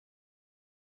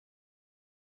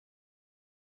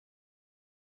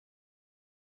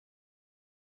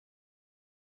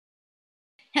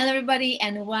Hello, everybody,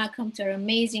 and welcome to our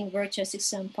amazing Virtual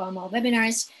System Palm Mall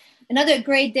webinars. Another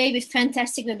great day with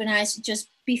fantastic webinars just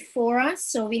before us.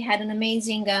 So we had an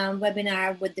amazing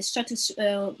webinar with the Stratus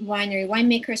Winery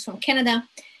winemakers from Canada,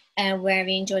 where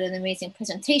we enjoyed an amazing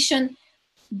presentation.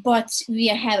 But we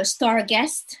have a star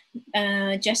guest,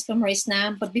 Jasper Maurice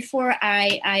now. But before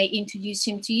I introduce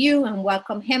him to you and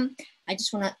welcome him, I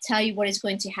just want to tell you what is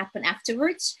going to happen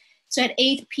afterwards. So at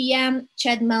 8 p.m.,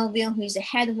 Chad Melville, who is the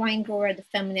head wine grower at the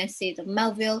family estate of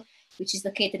Melville, which is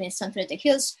located in Santa Rita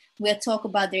Hills, will talk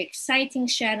about their exciting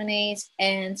Chardonnays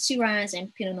and Syrahs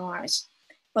and Pinot Noirs.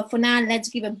 But for now, let's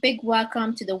give a big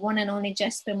welcome to the one and only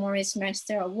Jasper Maurice,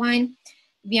 Master of Wine.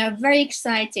 We are very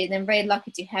excited and very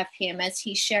lucky to have him as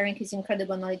he's sharing his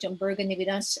incredible knowledge on Burgundy with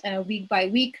us week by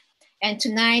week. And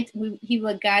tonight, he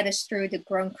will guide us through the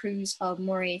Grand Crus of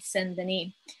Moët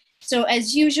Saint-Denis. So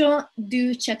as usual,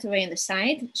 do chat away on the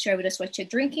side, share with us what you're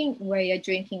drinking, where you're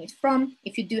drinking it from.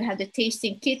 If you do have the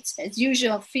tasting kits, as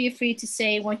usual, feel free to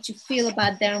say what you feel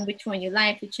about them, which one you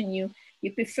like, which one you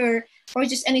prefer, or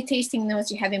just any tasting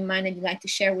notes you have in mind and you'd like to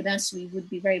share with us. We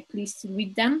would be very pleased to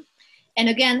read them. And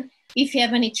again, if you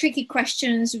have any tricky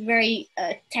questions, very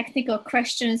technical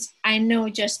questions, I know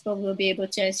Jasper will be able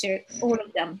to answer all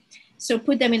of them. So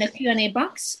put them in a Q&A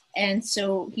box, and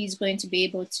so he's going to be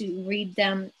able to read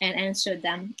them and answer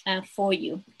them for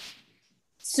you.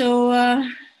 So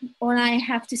all I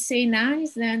have to say now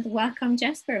is that welcome,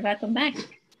 Jasper. Welcome back.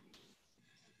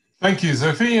 Thank you,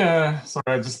 Sophie. Sorry,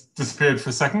 I just disappeared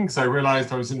for a second because I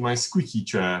realized I was in my squeaky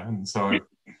chair, and so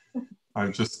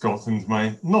I've just got into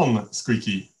my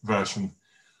non-squeaky version.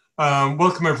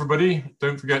 Welcome, everybody.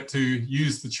 Don't forget to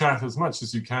use the chat as much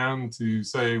as you can to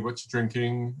say what you're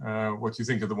drinking, what you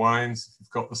think of the wines, if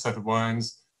you've got the set of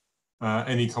wines,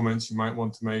 any comments you might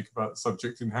want to make about the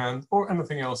subject in hand, or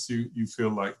anything else you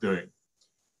feel like doing.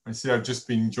 I see I've just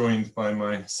been joined by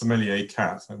my sommelier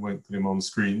cat. I won't put him on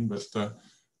screen, but I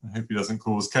hope he doesn't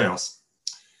cause chaos.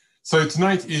 So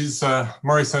tonight is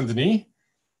Moët Saint-Denis.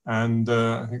 And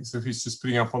I think Sophie's just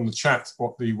putting up on the chat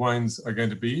what the wines are going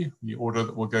to be, the order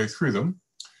that we'll go through them.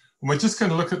 And we're just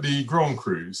going to look at the Grand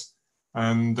Crus.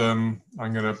 And I'm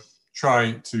going to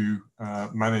try to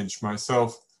manage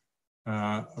myself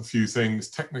a few things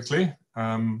technically,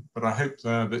 but I hope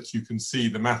that you can see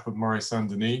the map of Moët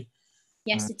Saint-Denis.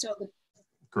 Yes, it's all good.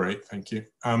 Great, thank you.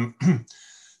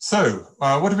 So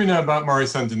what do we know about Moët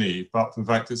Saint-Denis, apart from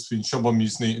the fact it's between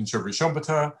Chambord-Musigny and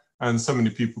Gevrey-Chambertin? And so many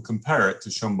people compare it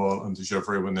to Chambord and to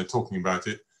Gevrey when they're talking about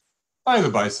it, either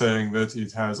by saying that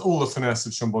it has all the finesse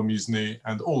of Chambord-Musigny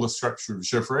and all the structure of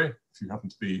Gevrey. If you happen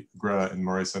to be a grower in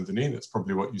Moët Saint-Denis, that's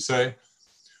probably what you say.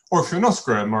 Or if you're not a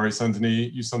grower in Moët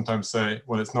Saint-Denis, you sometimes say,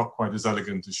 well, it's not quite as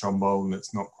elegant as Chambord and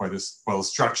it's not quite as well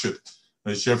structured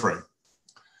as Gevrey.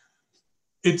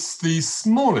 It's the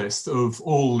smallest of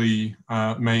all the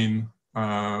main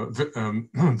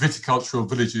viticultural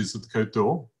villages of the Côte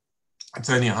d'Or. It's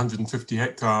only 150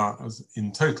 hectares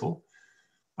in total,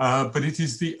 but it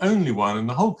is the only one in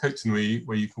the whole Côte d'Or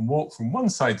where you can walk from one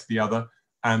side to the other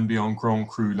and be on Grand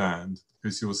Cru land,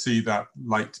 because you'll see that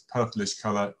light purplish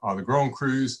color are the Grand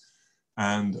Crus,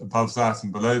 and above that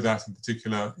and below that in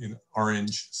particular in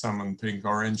orange, salmon, pink,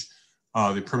 orange,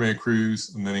 are the Premier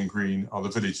Crus, and then in green are the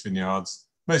village vineyards,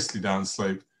 mostly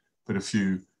downslope, but a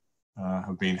few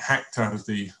have been hacked out of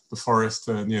the forest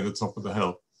near the top of the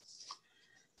hill.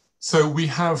 So we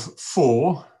have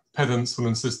 4, pedants will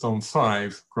insist on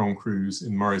 5 Grand Crus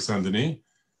in Moët Saint-Denis,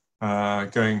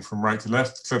 going from right to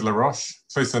left: Clos de la Roche,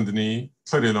 Clos Saint-Denis,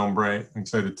 Clos de l'Ombre, and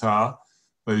Clos de Tare.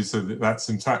 That's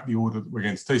in fact the order that we're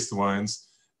going to taste the wines.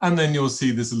 And then you'll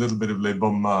see there's a little bit of Les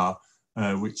Bonnes Mares,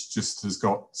 which just has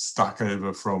got stuck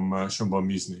over from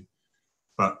Chambord-Musigny.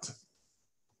 But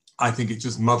I think it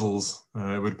just muddles.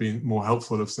 It would be more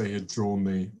helpful if they had drawn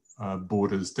the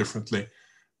borders differently.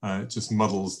 It just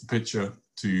muddles the picture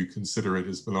to consider it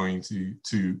as belonging to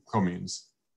 2 communes.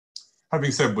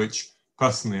 Having said which,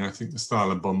 personally, I think the style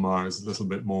of Bonnes Mares is a little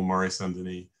bit more Moët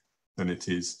Saint-Denis than it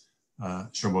is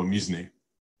Chambord-Musigny.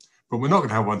 But we're not going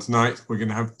to have one tonight. We're going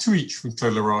to have 2 each from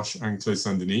Clos de la Roche and Clos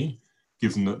Saint-Denis,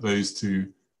 given that those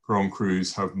 2 Grand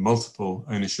Crus have multiple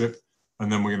ownership.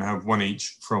 And then we're going to have 1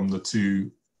 each from the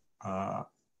 2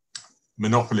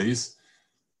 monopolies.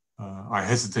 I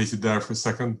hesitated there for a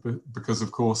second, because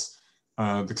of course,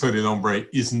 the Clos de l'Ombre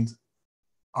isn't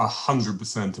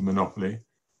 100% a monopoly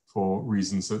for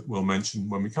reasons that we'll mention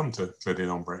when we come to Clos de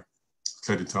l'Ombre.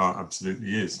 Clos de Tare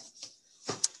absolutely is.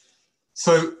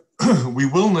 So we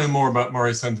will know more about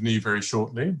Moët Saint-Denis very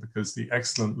shortly, because the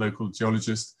excellent local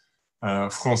geologist,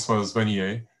 Françoise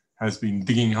Vanier, has been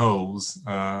digging holes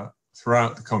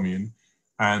throughout the commune,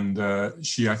 and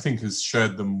she, I think, has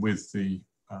shared them with the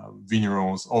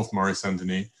vignerons of Maurice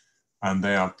Saint-Denis, and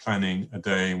they are planning a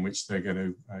day in which they're going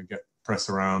to get press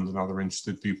around and other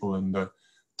interested people and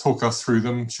talk us through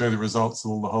them, show the results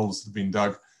of all the holes that have been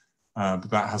dug, but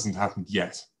that hasn't happened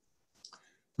yet.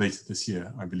 Later this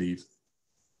year, I believe.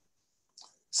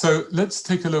 So let's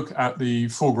take a look at the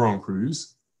 4 Grand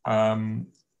Crus.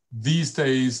 These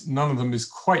days, none of them is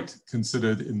quite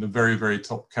considered in the very, very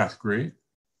top category,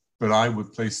 but I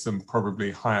would place them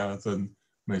probably higher than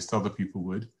most other people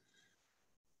would.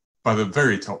 By the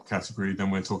very top category,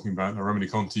 then we're talking about La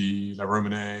Romanée-Conti, La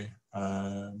Romanée,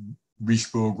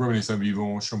 Richebourg, Romanée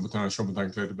Saint-Vivant, Chambertin,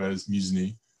 Chambertin-Clos de Bez,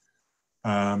 Musigny.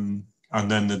 And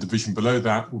then the division below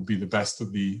that would be the best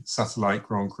of the satellite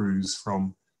Grand Crus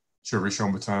from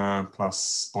Chevry-Chambertin,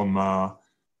 plus Bonnemar,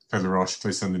 Clos de Roche,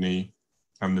 Clos Saint-Denis,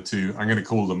 and the 2, I'm going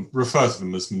to refer to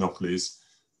them as monopolies,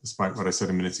 despite what I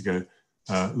said a minute ago,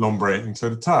 Lambray and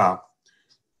Clos de Tarbes.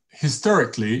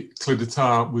 Historically, Clos de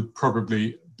Tarbes would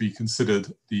probably be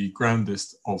considered the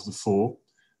grandest of the 4,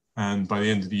 and by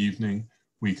the end of the evening,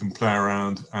 we can play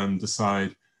around and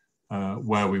decide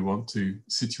where we want to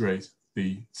situate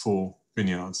the 4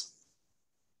 vineyards.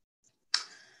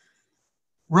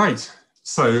 Right,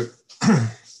 so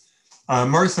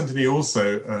Maurice Saint-Denis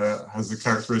also has the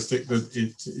characteristic that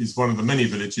it is one of the many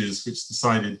villages which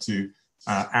decided to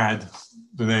add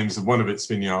the names of one of its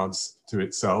vineyards to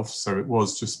itself. So it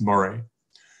was just Moret.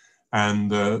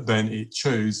 And then it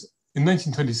chose, in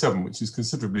 1927, which is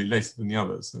considerably later than the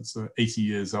others, that's 80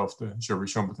 years after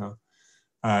Gevrey-Chambertin,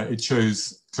 it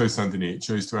chose Clos Saint-Denis, it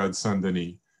chose to add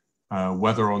Saint-Denis.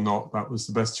 Whether or not that was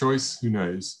the best choice, who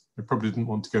knows? They probably didn't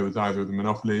want to go with either of the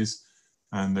monopolies,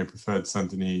 and they preferred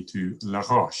Saint-Denis to La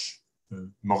Roche.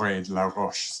 Moret de La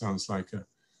Roche sounds like a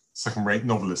second-rate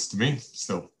novelist to me,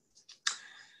 still.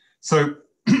 So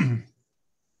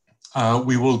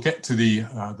we will get to the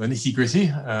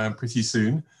nitty-gritty pretty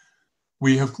soon.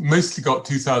 We have mostly got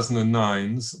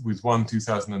 2009s with 1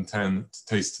 2010 to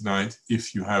taste tonight.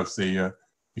 If you have the,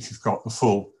 if you've got the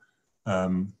full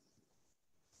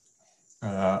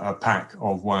a pack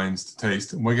of wines to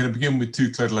taste, and we're going to begin with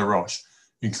 2 Clos de la Roche,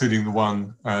 including the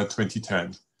one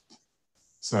 2010.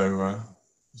 So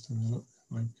just have a look.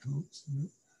 I'm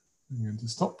going to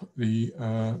stop the.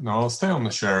 No, I'll stay on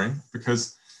the sharing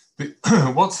because the,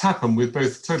 what's happened with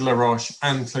both Clos de la Roche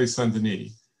and Clos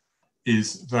Saint-Denis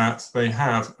is that they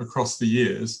have, across the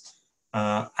years,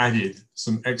 added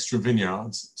some extra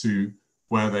vineyards to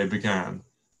where they began,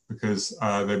 because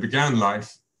they began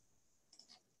life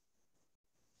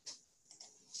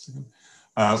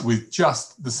with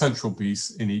just the central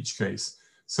piece in each case.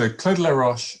 So Clos de la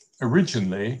Roche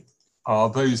originally are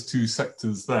those 2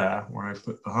 sectors there where I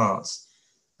put the hearts.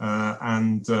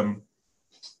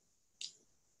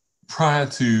 Prior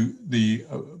to the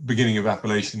beginning of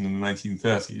appellation in the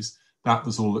 1930s, that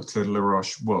was all that Clos de la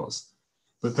Roche was.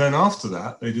 But then after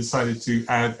that, they decided to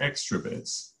add extra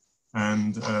bits.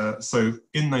 And so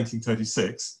in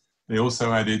 1936, they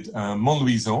also added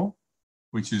Montlouison,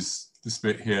 which is this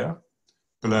bit here.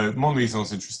 Below, Montlouison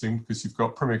is interesting because you've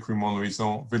got Premier Cru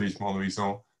Montlouison, Village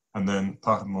Montlouison, and then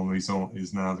part of Montlouison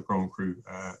is now the Grand Cru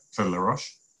Clos de la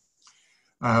Roche.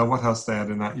 What else they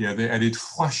added in that year? They added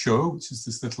Froidchaux, which is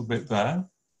this little bit there.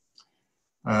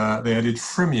 They added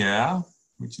Fremières,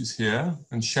 which is here,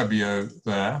 and Chabillot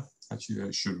there. Actually,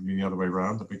 that should have been the other way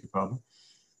around, I beg your pardon.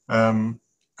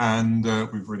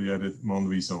 We've already added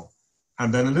Montlouison.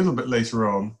 And then a little bit later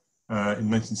on, in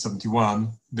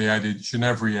 1971, they added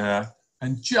Genévrières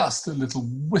and just a little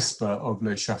whisper of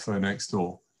Les Chaffots next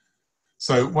door.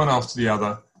 So one after the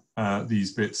other,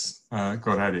 these bits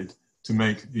got added to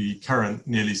make the current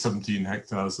nearly 17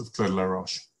 hectares of Clos de la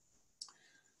Roche.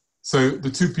 So the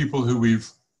 2 people who we've,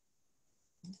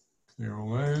 clear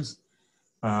all those,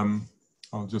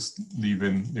 I'll just leave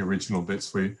in the original bits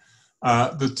for you.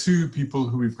 The 2 people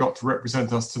who we've got to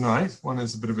represent us tonight, one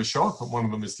is a bit of a shock, but one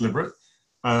of them is deliberate.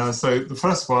 So the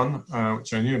first one,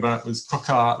 which I knew about, was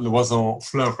Coquard-Loison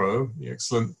Fleurot, the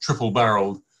excellent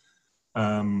triple-barreled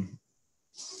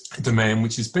domain,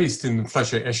 which is based in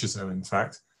Flagey-Echezeaux, in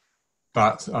fact.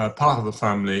 But part of the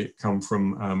family come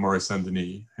from Maurice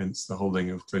Saint-Denis, hence the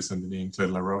holding of Clos Saint-Denis and Clos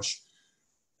de la Roche.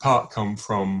 Part come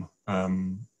from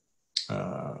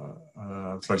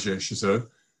Flagey-Echezeaux,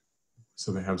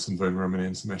 so they have some Vosne Romanée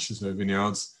and some Echezeaux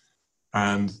vineyards.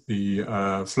 And the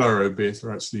Fleurot bit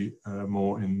are actually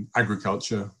more in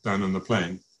agriculture down on the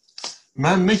plain. The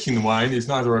man making the wine is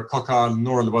neither a Coquard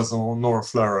nor a Loison nor a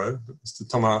Fleurot, but Mr.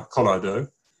 Thomas Collardeau.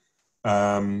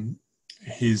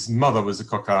 His mother was a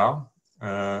Coquard,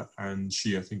 and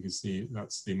she, I think,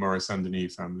 that's the Maurice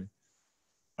Saint-Denis family.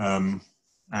 And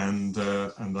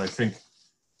I think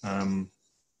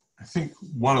I think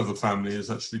one of the family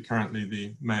is actually currently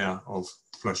the mayor of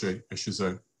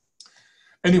Flagey-Echezot.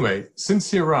 Anyway, since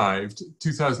he arrived,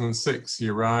 2006 he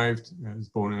arrived, he was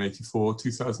born in 84,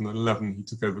 2011 he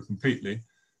took over completely.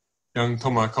 Young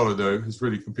Thomas Colladot has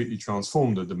really completely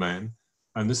transformed the domain,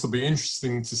 and this will be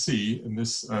interesting to see in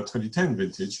this 2010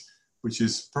 vintage, which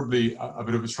is probably a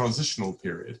bit of a transitional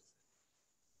period.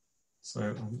 So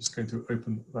I'm just going to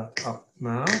open that up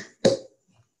now.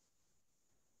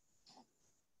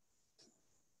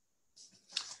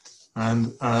 And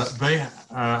they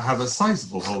have a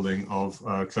sizable holding of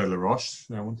Claude Laroche.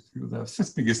 They're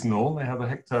fifth biggest in all. They have 1.17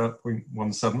 hectares,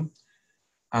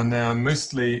 and they are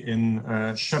mostly in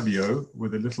Chabillot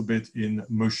with a little bit in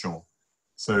Mauchon.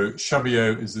 So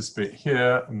Chabillot is this bit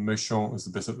here, and Mauchon is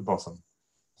the bit at the bottom.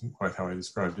 Isn't quite how I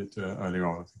described it earlier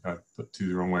on. I think I put two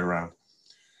the wrong way around.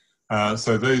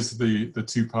 So those are the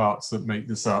two parts that make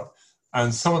this up.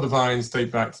 And some of the vines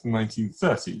date back to the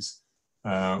 1930s.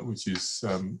 Which is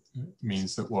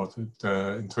means that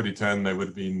in 2010 they would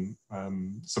have been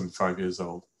 75 years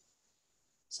old.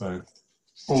 So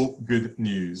all good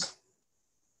news.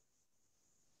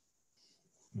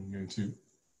 I'm going to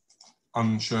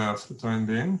unshare for the time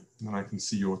being, and then I can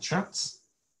see your chats.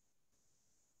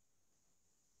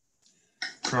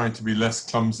 Trying to be less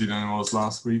clumsy than I was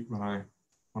last week when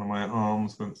one of my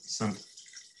arms sent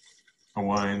a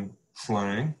wine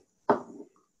flying.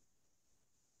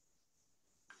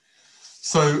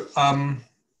 So,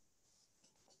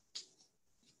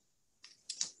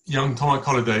 young Thomas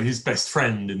Colladot, his best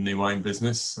friend in the wine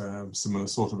business, similar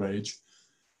sort of age,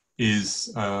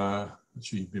 is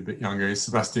actually a bit younger, is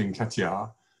Sébastien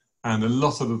Catillard. And a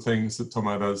lot of the things that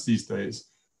Thomas does these days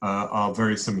are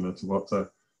very similar to what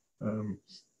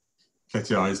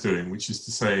Catillard is doing, which is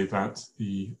to say that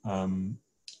the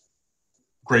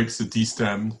grapes are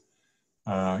destemmed,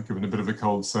 given a bit of a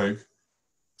cold soak.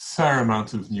 Fair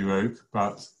amount of new oak,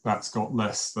 but that's got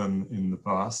less than in the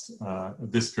past.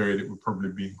 At this period, it would probably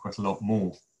be quite a lot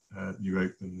more new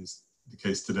oak than is the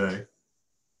case today.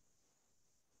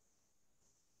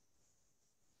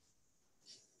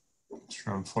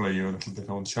 Try and follow you a little bit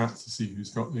on chat to see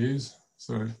who's got these.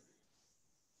 So,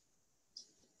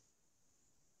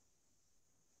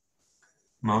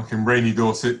 Mark in rainy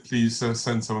Dorset, please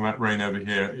send some of that rain over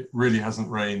here. It really hasn't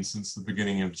rained since the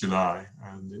beginning of July,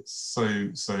 and it's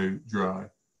so dry.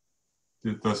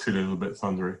 It does feel a little bit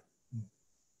thundery.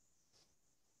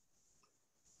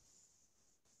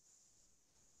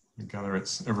 I gather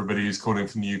it's everybody who's calling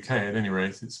from the UK at any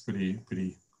rate. It's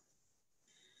pretty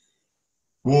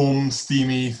warm,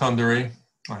 steamy, thundery.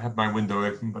 I had my window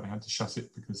open, but I had to shut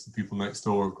it because the people next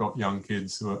door have got young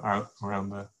kids who are out around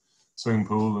the swimming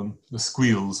pool, and the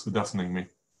squeals were deafening me.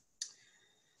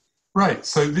 Right,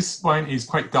 so this wine is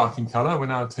quite dark in colour. We're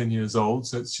now 10 years old,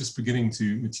 so it's just beginning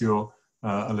to mature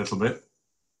a little bit.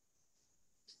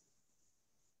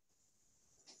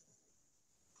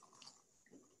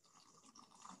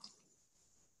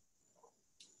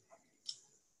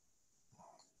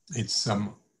 It's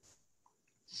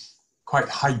quite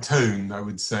high-toned, I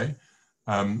would say.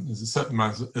 There's a certain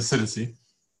amount of acidity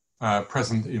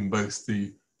present in both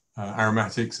the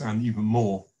aromatics and even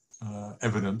more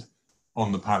evident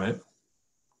on the palate.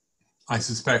 I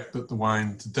suspect that the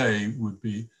wine today would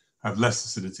have less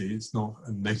acidity. It's not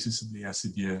a noticeably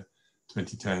acid year,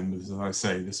 2010, but as I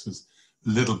say, this was a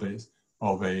little bit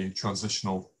of a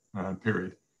transitional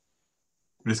period.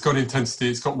 But it's got intensity,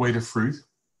 it's got weight of fruit,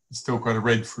 it's still quite a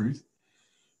red fruit.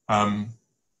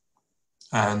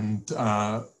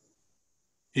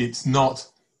 It's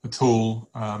not at all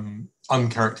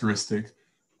uncharacteristic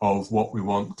of what we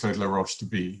want Claude Laroche to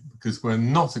be, because we're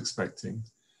not expecting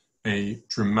a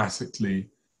dramatically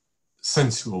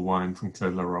sensual wine from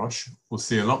Claude Laroche. We'll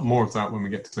see a lot more of that when we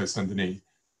get to Clos Saint-Denis.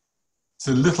 It's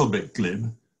a little bit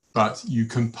glib, but you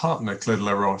can partner Claude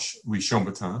Laroche with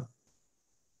Chambertin,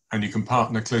 and you can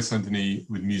partner Clos Saint-Denis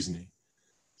with Musigny.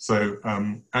 So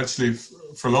actually,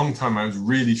 for a long time, I was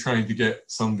really trying to get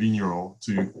some vigneron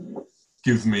to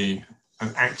give me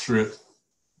an accurate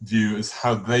view as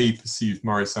how they perceived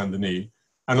Maurice Saint-Denis.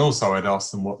 And also I'd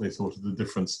asked them what they thought of the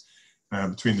difference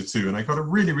between the two. And I got a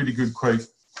really, really good quote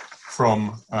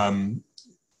from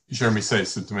Jeremy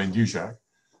Sace of Domaine Dujac.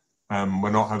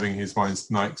 We're not having his wines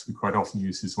tonight because we quite often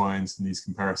use his wines in these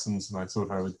comparisons. And I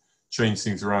thought I would change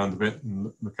things around a bit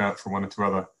and look out for one or two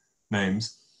other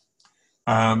names.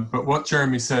 But what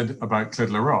Jeremy said about Claude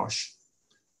Laroche,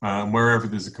 wherever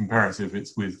there's a comparative,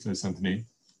 it's with Clos Saint-Denis.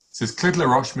 It says, Claude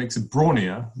Laroche makes a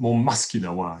brawnier, more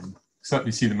muscular wine. You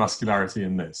certainly see the muscularity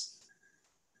in this.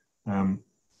 On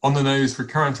the nose,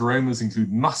 recurrent aromas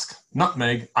include musk,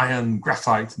 nutmeg, iron,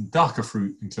 graphite, and darker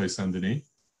fruit in Clos Saint-Denis.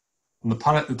 On the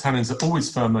palate, the tannins are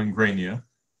always firmer and grainier.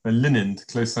 They're linen to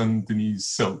Clos Saint-Denis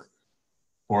silk,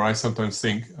 or I sometimes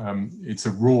think it's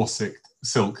a raw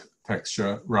silk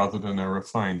texture rather than a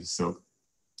refined silk.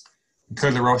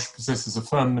 Clos La Roche possesses a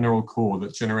firm mineral core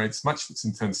that generates much of its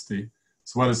intensity,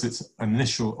 as well as its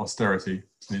initial austerity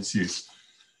in its use.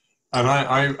 And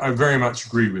I very much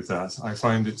agree with that. I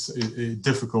find it's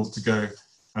difficult to go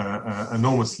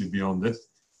enormously beyond it.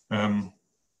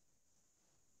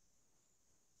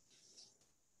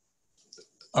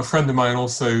 A friend of mine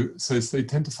also says they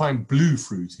tend to find blue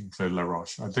fruit in Clos La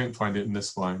Roche. I don't find it in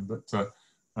this wine, but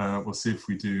we'll see if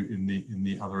we do in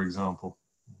the other example.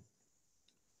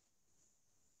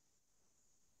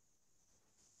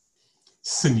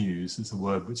 Sinews is a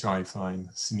word which I find,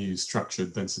 sinews, structure,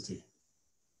 density.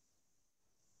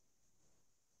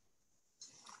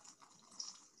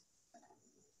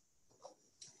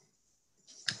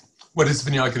 Where does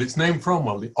Vignac get its name from?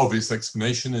 Well, the obvious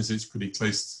explanation is it's pretty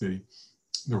close to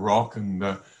the rock, and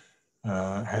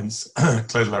hence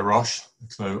Clos de la Roche, the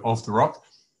Clos of the rock.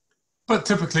 But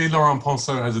typically, Laurent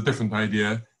Ponceau has a different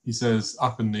idea. He says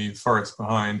up in the forest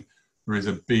behind, there is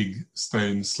a big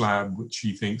stone slab, which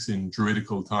he thinks in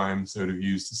druidical times they would have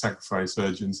used to sacrifice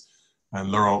virgins.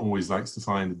 And Laurent always likes to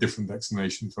find a different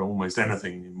explanation for almost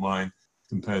anything in wine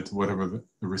compared to whatever the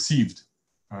received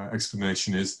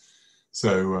explanation is.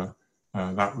 So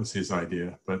that was his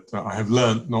idea. But I have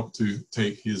learned not to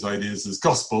take his ideas as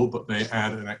gospel, but they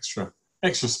add an extra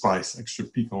spice, extra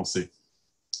piquancy.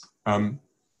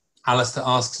 Alistair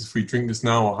asks if we drink this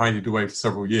now or hide it away for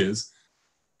several years.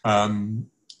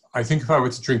 I think if I were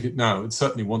to drink it now, I'd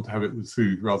certainly want to have it with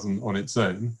food rather than on its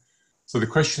own. So the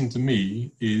question to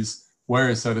me is, where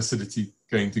is that acidity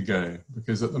going to go?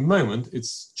 Because at the moment,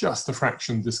 it's just a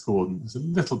fraction discordant. There's a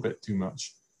little bit too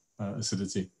much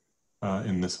acidity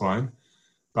in this wine,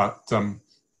 but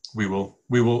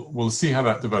we'll see how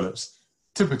that develops.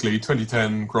 Typically,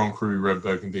 2010 Grand Cru Red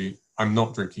Burgundy, I'm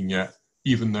not drinking yet,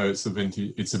 even though it's a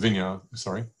vineyard,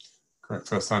 sorry, correct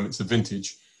first time, it's a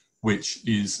vintage, which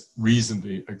is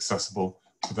reasonably accessible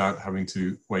without having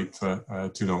to wait for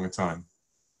too long a time.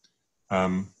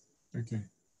 Okay.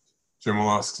 Jamal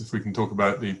asks if we can talk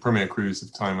about the Premier Crus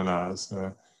of time allows.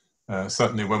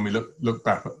 Certainly when we look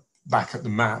back at the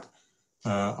map,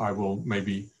 I will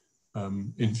maybe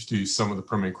introduce some of the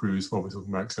Premier Crus while we're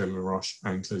talking about Clos de la Roche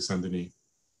and Clos Saint-Denis.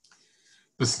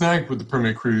 The snag with the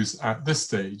Premier Crus at this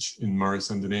stage in Maurice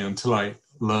Saint-Denis, until I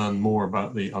learn more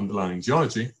about the underlying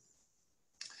geology,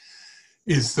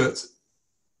 is that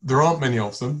there aren't many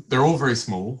of them. They're all very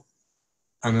small,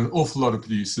 and an awful lot of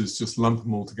producers just lump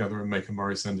them all together and make a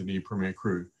Maurice Saint-Denis Premier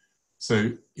Cru.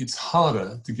 So it's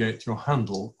harder to get your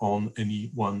handle on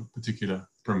any one particular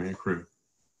Premier Cru.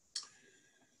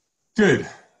 Good,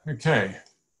 okay.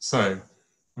 So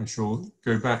I shall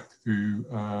go back to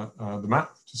the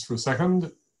map just for a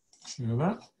second, share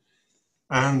that.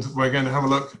 And we're going to have a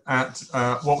look at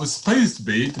what was supposed to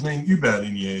be Domaine Hubert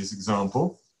Lignier's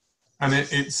example. And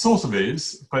it sort of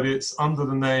is, but it's under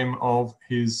the name of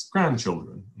his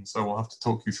grandchildren. And so we'll have to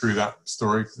talk you through that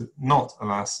story, because it's not,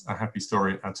 alas, a happy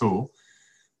story at all.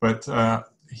 But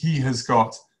he has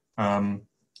got 1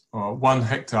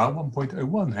 hectare,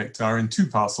 1.01 hectare in 2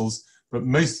 parcels, but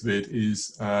most of it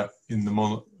is in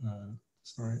the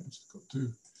sorry, I just got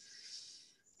to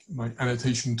get my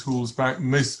annotation tools back.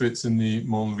 Most of it's in the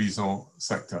Montluisan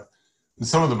sector. And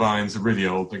some of the vines are really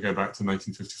old. They go back to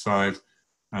 1955.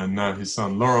 And now his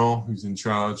son Laurent, who's in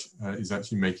charge, is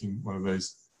actually making one of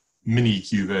those mini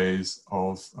cuvées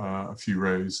of a few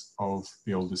rows of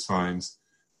the oldest vines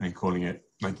and calling it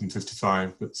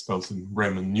 1955, but spelt in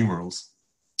Roman numerals.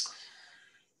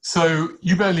 So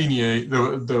Hubert Lignier,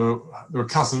 there were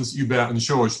cousins, Hubert and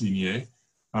Georges Lignier,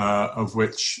 of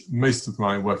which most of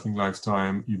my working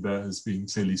lifetime, Hubert has been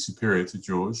clearly superior to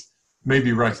Georges.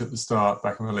 Maybe right at the start,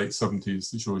 back in the late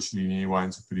 70s, the Georges Lignier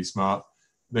wines were pretty smart.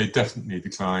 They definitely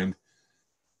declined.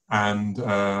 And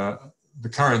the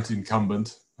current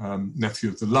incumbent, nephew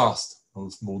of the last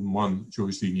of more than one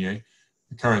Georges Lignier,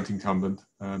 the current incumbent,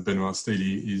 Benoit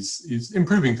Stély, is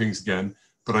improving things again,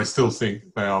 but I still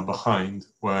think they are behind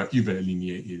where Hubert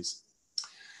Lignier is.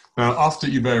 Now, after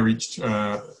Hubert reached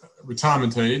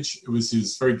retirement age, it was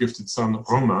his very gifted son,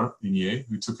 Romain Lignier,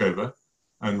 who took over.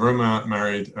 And Romain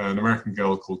married an American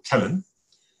girl called Kellen.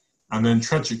 And then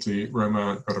tragically,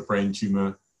 Romain got a brain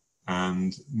tumor,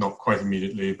 and not quite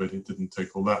immediately, but it didn't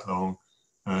take all that long,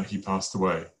 he passed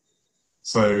away.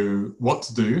 So what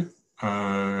to do?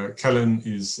 Kellen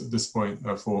is at this point,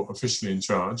 therefore, officially in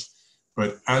charge.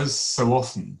 But as so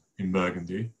often in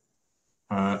Burgundy,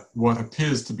 what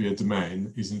appears to be a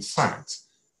domain is in fact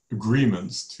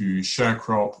agreements to share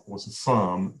crop or to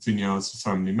farm vineyards for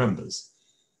family members.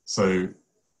 So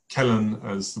Kellen,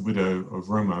 as the widow of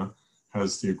Roma,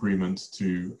 has the agreement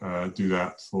to do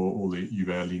that for all the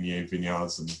Hubert Lignier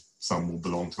vineyards, and some will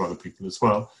belong to other people as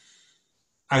well.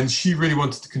 And she really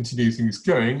wanted to continue things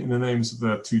going in the names of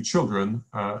their two children,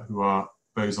 who are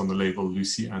those on the label,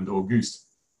 Lucie and Auguste.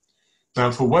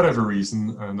 Now, for whatever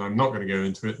reason, and I'm not going to go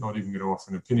into it, not even going to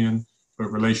offer an opinion,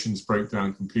 but relations broke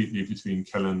down completely between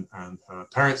Kellen and her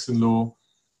parents-in-law,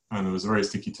 and there was a very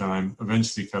sticky time.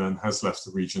 Eventually, Kellen has left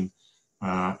the region,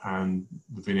 and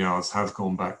the vineyards have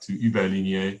gone back to Hubert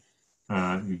Lignier,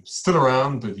 who's still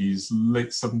around, but he's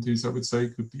late 70s, I would say,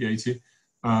 could be 80.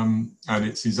 And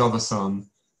it's his other son,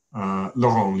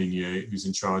 Laurent Lignier, who's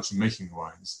in charge of making the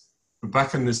wines. But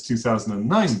back in this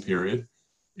 2009 period,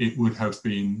 it would have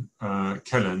been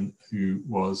Kellen who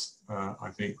was, I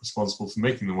think, responsible for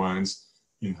making the wines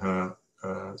in her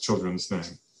children's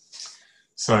name.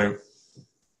 So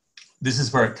this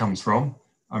is where it comes from.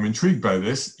 I'm intrigued by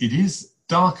this. It is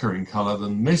darker in color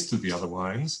than most of the other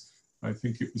wines. I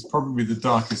think it was probably the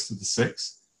darkest of the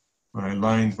six when I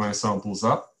lined my samples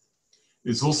up.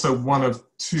 It's also one of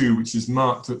two which is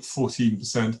marked at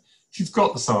 14%. If you've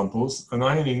got the samples, and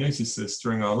I only noticed this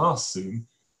during our last Zoom,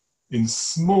 in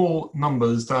small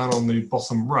numbers down on the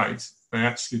bottom right, they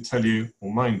actually tell you,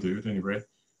 or mine do at any rate,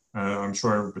 I'm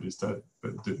sure everybody's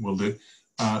will do,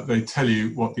 they tell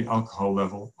you what the alcohol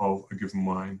level of a given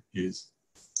wine is.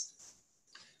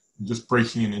 I'm just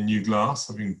breaking in a new glass,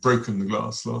 having broken the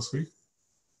glass last week.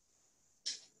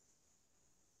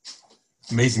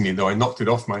 Amazingly, though, I knocked it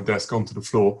off my desk onto the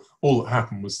floor. All that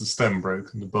happened was the stem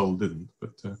broke and the bowl didn't,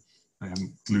 but I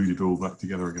haven't glued it all back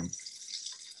together again.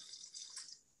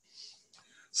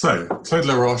 So, Clos de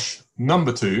la Roche,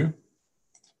 number 2,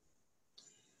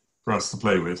 for us to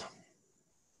play with.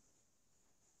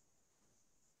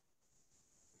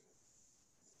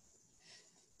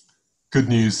 Good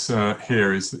news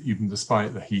here is that even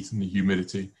despite the heat and the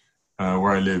humidity,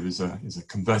 where I live is a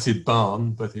converted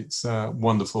barn, but it's a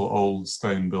wonderful old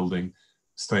stone building,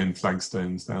 stone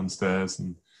flagstones downstairs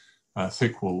and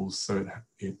thick walls. So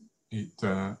it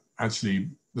actually,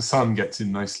 the sun gets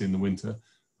in nicely in the winter,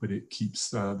 but it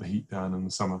keeps the heat down in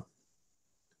the summer.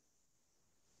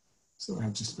 So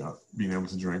I've just about been able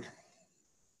to drink.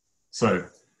 So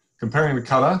comparing the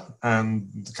color, and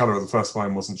the color of the first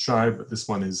wine wasn't shy, but this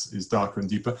one is darker and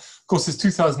deeper. Of course, it's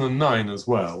 2009 as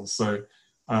well. So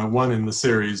one in the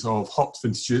series of hopped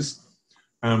vintages,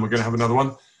 and we're going to have another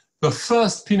one. The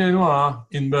first Pinot Noir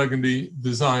in Burgundy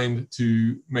designed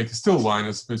to make a still wine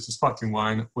as opposed to sparkling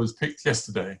wine was picked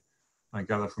yesterday, I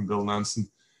gather from Bill Nansen,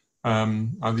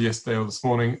 either yesterday or this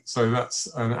morning. So that's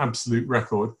an absolute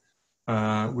record,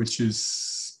 which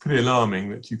is pretty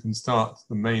alarming that you can start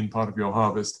the main part of your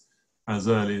harvest as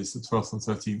early as the 12th and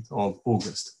 13th of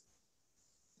August.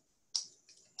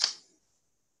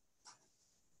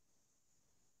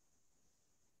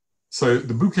 So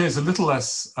the bouquet is a little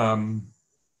less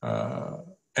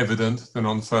evident than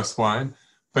on the first wine,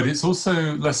 but it's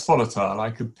also less volatile.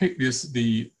 I could pick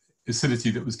the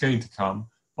acidity that was going to come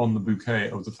on the bouquet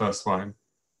of the first wine.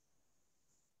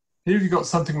 Here you've got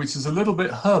something which is a little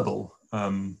bit herbal,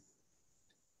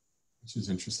 which is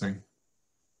interesting.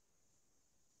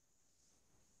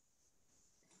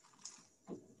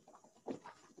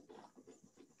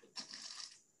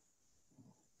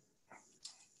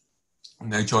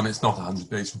 No, John, it's not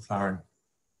 100 days from flowering.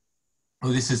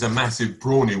 Well, this is a massive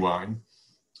brawny wine.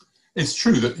 It's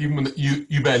true that even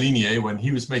Hubert Lignier, when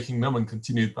he was making them and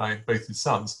continued by both his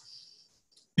sons,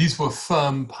 these were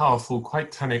firm, powerful,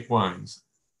 quite tannic wines.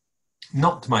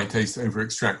 Not to my taste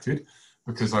over-extracted,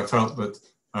 because I felt that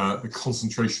the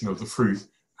concentration of the fruit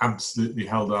absolutely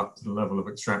held up to the level of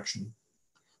extraction.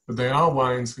 But they are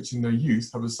wines which in their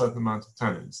youth have a certain amount of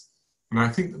tannins. And I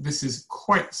think that this is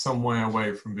quite some way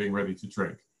away from being ready to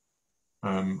drink.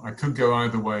 I could go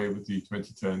either way with the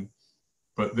 2010,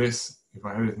 but this, if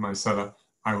I had it in my cellar,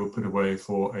 I would put away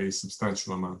for a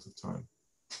substantial amount of time.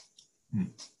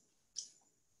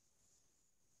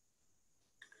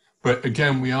 But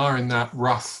again, we are in that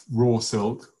rough, raw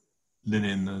silk,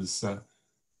 linen as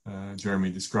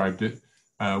Jeremy described it.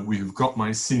 We have got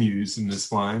my sinews in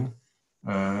this wine.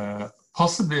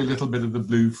 Possibly a little bit of the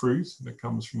blue fruit that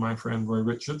comes from my friend Roy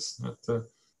Richards, that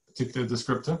particular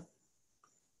descriptor.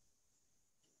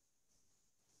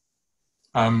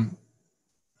 And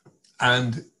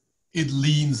it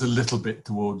leans a little bit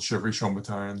towards Gevrey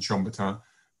Chambertin and Chambertin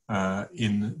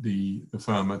in the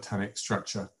firmer tannic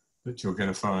structure that you're going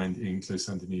to find in Clos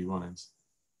Saint-Denis wines.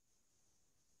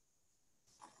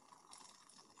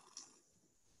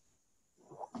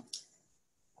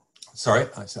 Sorry,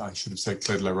 I should have said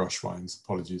Clos de la Roche wines.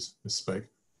 Apologies, misspoke.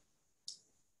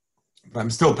 But I'm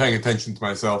still paying attention to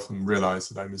myself and realize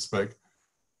that I misspoke,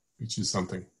 which is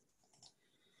something.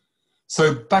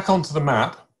 So back onto the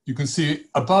map, you can see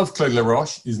above Clos de la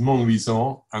Roche is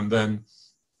Montluisant, and then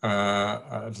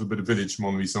a little bit of village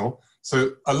Montluisant.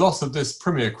 So a lot of this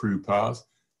Premier Cru part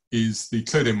is the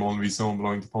Clos de Montluisant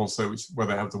belonging to Ponceau, where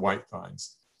they have the white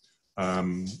vines.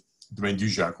 Domaine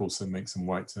Dujac also makes some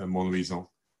white Montluisant.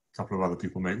 A couple of other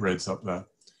people make reds up there.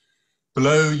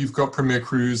 Below, you've got Premier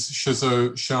Crus,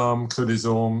 Chezeaux, Charmes, Clos des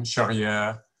Ormes,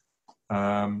 Charrières,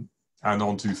 and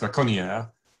on to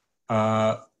Faconnières.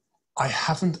 I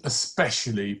haven't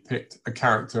especially picked a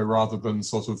character rather than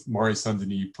sort of Moray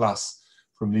Saint-Denis plus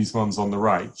from these ones on the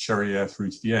right, Charrières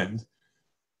through to the end.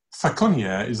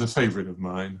 Faconnières is a favorite of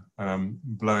mine,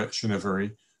 Bleuette,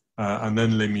 Chenevery, and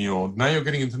then Les Miaudes. Now you're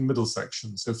getting into the middle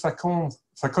section. So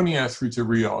Faconnières through to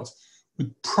Riot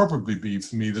would probably be,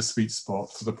 for me, the sweet spot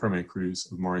for the Premier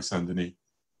Crus of Moray Saint-Denis.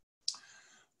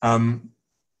 And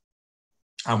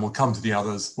we'll come to the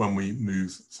others when we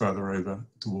move further over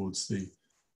towards the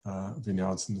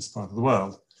vineyards in this part of the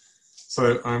world.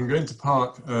 So I'm going to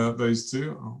park those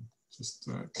two. I'll just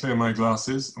clear my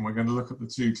glasses, and we're going to look at the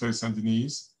two Clos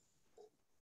Saint-Denis.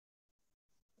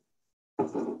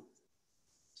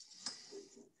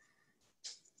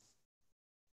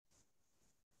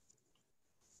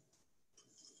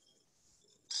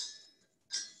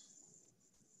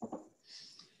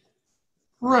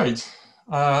 Right,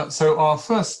 so our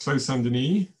first Clos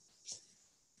Saint-Denis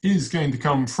is going to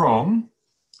come from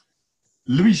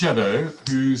Louis Jadot,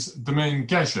 whose Domaine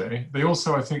Gaget. They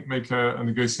also, I think, make a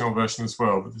Négociant version as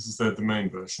well, but this is their Domaine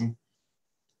version.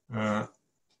 Domaine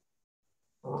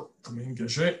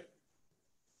Gaget.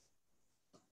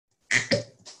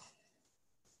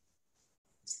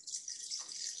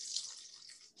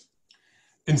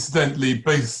 Incidentally,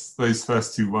 both those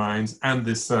first two wines and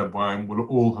this third wine will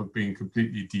all have been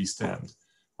completely destemmed.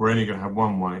 We're only going to have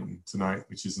one wine tonight,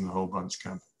 which is in the whole bunch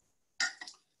camp.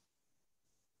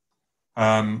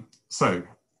 So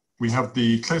we have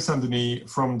the Clos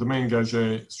Saint-Denis from Domaine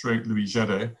Gaget / Louis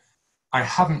Jadot. I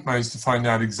haven't managed to find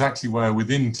out exactly where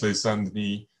within Clos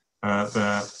Saint-Denis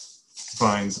their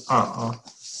vines are,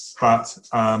 but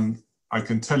I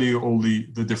can tell you all the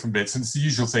different bits. And it's the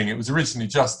usual thing. It was originally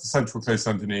just the central Clos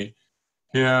Saint-Denis.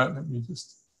 Here, let me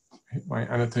just hit my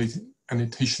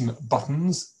annotation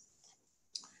buttons.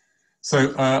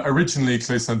 So originally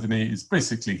Clos Saint-Denis is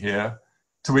basically here,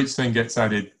 to which then gets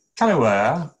added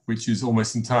Caloère, which is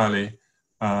almost entirely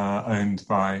owned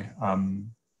by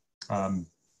Domaine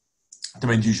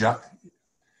Dujac.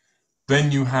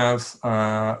 Then you have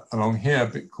along here a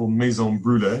bit called Maison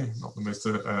Brûlée, not the most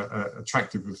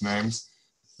attractive of names.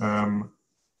 And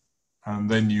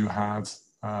then you have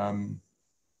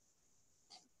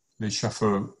Les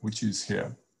Chaffaut, which is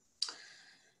here.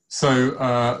 So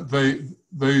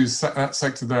that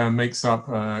sector there makes up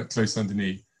Clos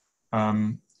Saint-Denis.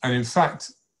 And in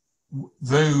fact,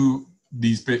 though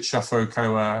these bits, Chaffaut,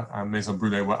 Caloère, and Maison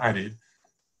Brûlée were added,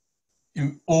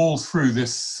 all through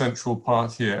this central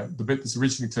part here, the bit that's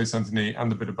originally Clos Saint-Denis and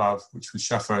the bit above, which was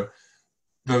Chaffaut,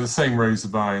 they're the same rows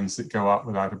of vines that go up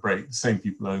without a break. The same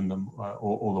people own them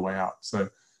all the way up. So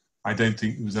I don't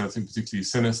think there was anything particularly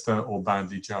sinister or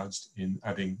badly judged in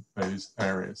adding those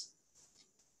areas.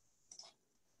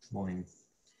 Morning.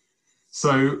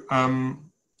 So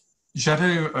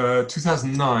Jadot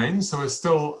 2009, so we're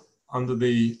still under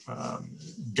the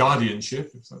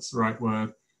guardianship, if that's the right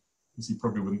word, because he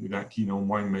probably wouldn't be that keen on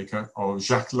winemaker, of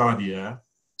Jacques Lardière,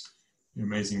 the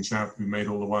amazing chap who made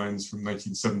all the wines from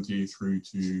 1970 through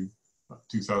to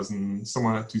 2000,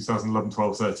 somewhere 2011,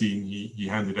 12, 13, he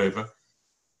handed over.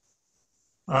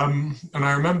 And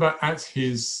I remember at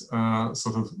his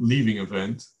sort of leaving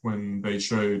event, when they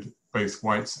showed both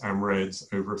whites and reds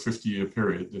over a 50-year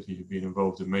period that he had been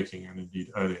involved in making, and indeed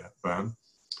earlier than,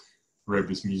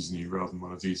 Rebus Musny rather than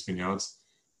one of these vineyards.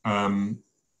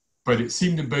 But it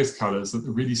seemed in both colours that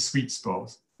the really sweet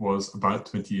spot was about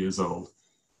 20 years old.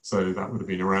 So that would have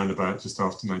been around about just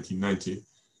after 1990.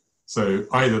 So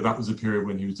either that was a period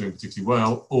when he was doing particularly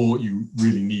well, or you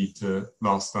really need to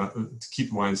last that, to keep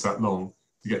the wines that long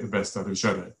to get the best out of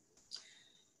Jadot.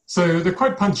 So they're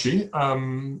quite punchy.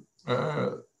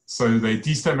 So they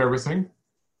destem everything.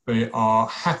 They are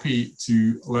happy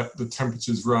to let the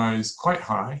temperatures rise quite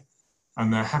high,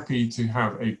 and they're happy to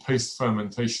have a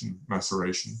post-fermentation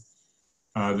maceration.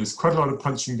 There's quite a lot of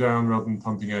punching down rather than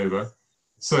pumping over.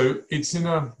 So it's in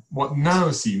a what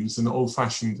now seems an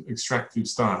old-fashioned extractive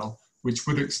style, which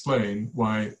would explain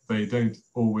why they don't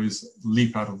always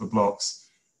leap out of the blocks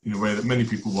in a way that many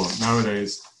people want.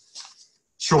 Nowadays,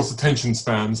 short attention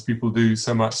spans, people do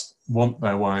so much want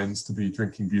their wines to be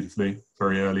drinking beautifully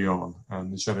very early on,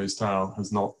 and the Chateau style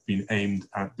has not been aimed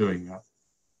at doing that.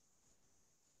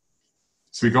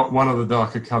 So we got one of the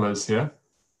darker colors here,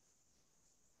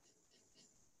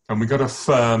 and we got a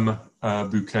firm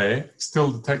bouquet.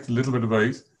 Still detect a little bit of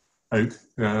oak.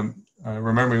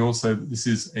 Remembering also that this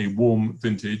is a warm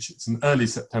vintage. It's an early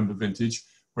September vintage,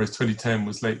 whereas 2010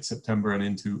 was late September and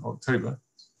into October.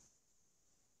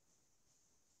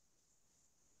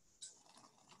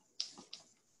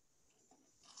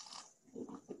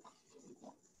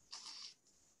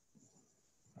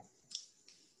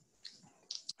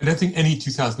 I don't think any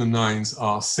 2009s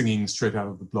are singing straight out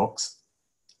of the blocks.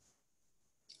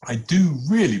 I do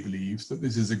really believe that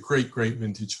this is a great, great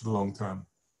vintage for the long term.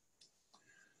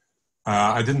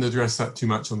 I didn't address that too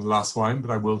much on the last wine,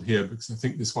 but I will here because I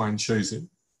think this wine shows it.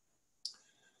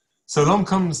 So along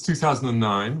comes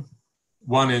 2009,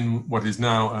 one in what is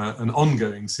now an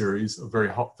ongoing series of very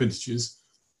hot vintages,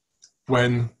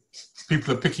 when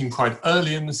people are picking quite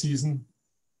early in the season.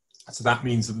 So that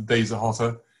means that the days are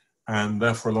hotter, and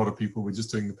therefore a lot of people were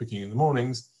just doing the picking in the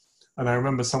mornings. And I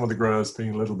remember some of the growers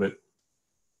being a little bit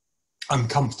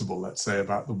uncomfortable, let's say,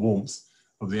 about the warmth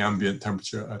of the ambient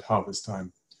temperature at harvest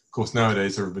time. Of course,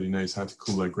 nowadays everybody knows how to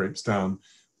cool their grapes down,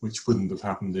 which wouldn't have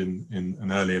happened in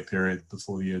an earlier period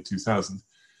before the year 2000.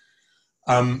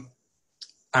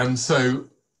 And so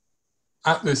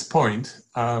at this point,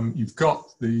 you've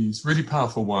got these really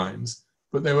powerful wines,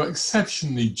 but they were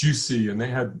exceptionally juicy, and they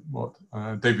had what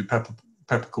David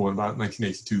Peppercorn, about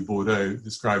 1982 Bordeaux,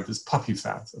 described as puppy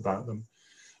fat about them.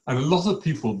 And a lot of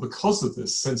people, because of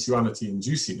this sensuality and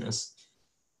juiciness,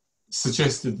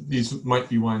 suggested that these might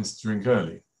be wines to drink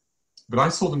early. But I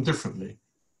saw them differently,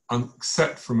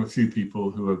 except from a few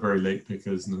people who were very late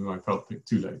pickers and who I felt picked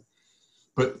too late.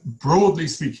 But broadly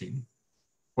speaking,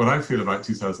 what I feel about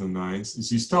 2009s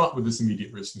is you start with this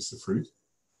immediate richness of fruit.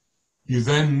 You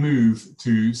then move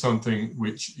to something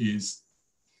which is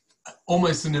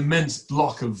almost an immense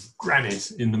block of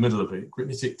granite in the middle of it,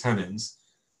 granitic tannins.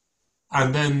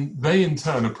 And then they in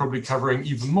turn are probably covering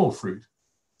even more fruit.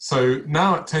 So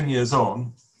now at 10 years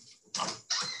on,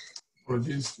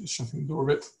 apologies, shutting the door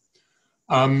a bit.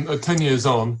 At 10 years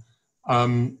on,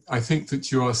 I think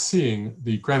that you are seeing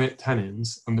the granite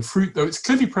tannins and the fruit, though it's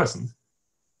clearly present.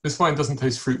 This wine doesn't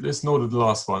taste fruitless, nor did the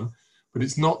last one, but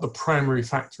it's not the primary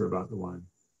factor about the wine.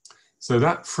 So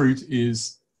that fruit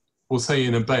is, we'll say,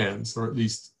 in abeyance, or at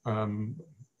least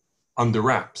under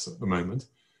wraps at the moment,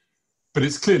 but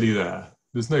it's clearly there.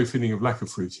 There's no feeling of lack of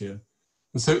fruit here.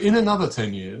 And so in another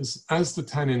 10 years, as the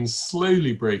tannins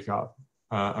slowly break up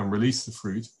and release the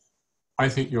fruit, I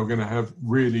think you're going to have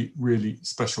really, really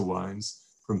special wines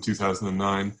from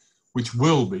 2009, which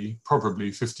will be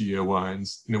probably 50-year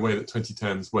wines in a way that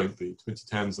 2010s won't be.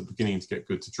 2010s are beginning to get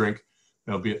good to drink.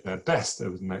 They'll be at their best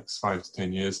over the next 5 to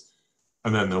 10 years,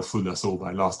 and then they'll fool us all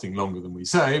by lasting longer than we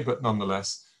say, but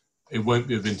nonetheless, it won't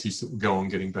be a vintage that will go on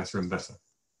getting better and better.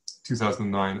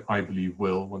 2009, I believe,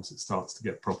 will, once it starts to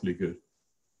get properly good.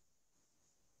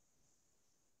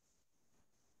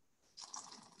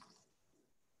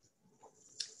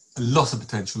 A lot of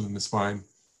potential in this wine,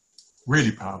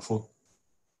 really powerful.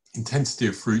 Intensity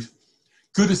of fruit,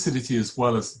 good acidity as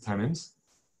well as the tannins,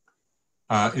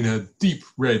 in a deep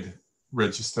red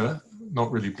register,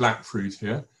 not really black fruit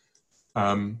here.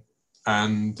 Yeah,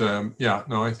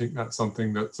 no, I think that's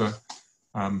something that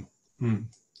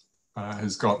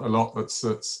has got a lot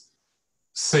that's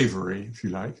savory, if you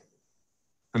like.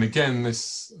 And again,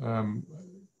 this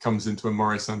comes into a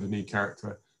Moret Saint-Denis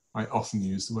character. I often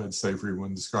use the word savory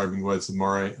when describing words of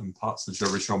Moret and parts of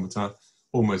Gevrey-Chambertin,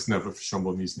 almost never for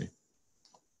Chambolle-Musigny.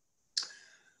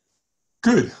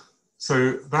 Good.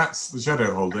 So that's the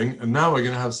Jadot holding. And now we're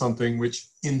going to have something which,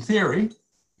 in theory,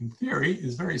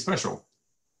 is very special.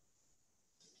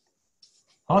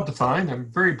 Hard to find. I'm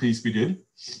very pleased we did.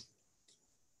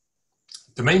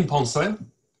 Domaine Poncet.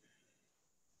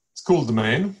 It's called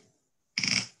Domaine.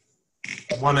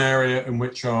 One area in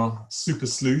which our super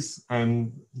sleuth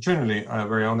and generally a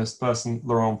very honest person,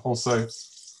 Laurent Poncet,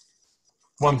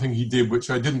 one thing he did, which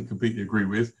I didn't completely agree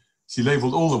with, is he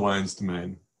labeled all the wines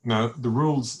Domaine. Now, the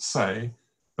rules say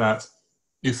that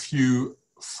if you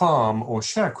farm or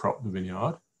sharecrop the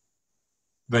vineyard,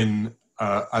 then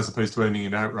as opposed to owning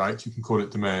it outright, you can call it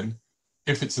Domaine.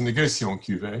 If it's a négociant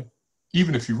cuvée,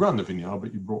 even if you run the vineyard,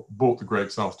 but you bought the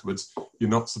grapes afterwards, you're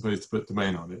not supposed to put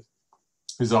Domaine on it.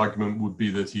 His argument would be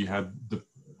that he had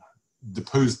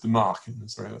deposed the marque.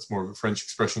 Sorry, that's more of a French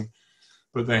expression,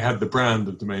 but they had the brand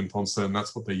of Domaine Poncet, and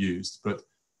that's what they used. But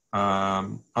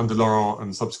under Laurent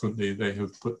and subsequently, they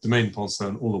have put Domaine Poncet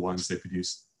on all the wines they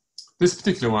produce. this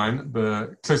particular wine,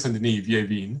 the Clos Saint-Denis Vieilles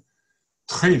Vignes,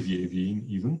 Très Vieilles Vignes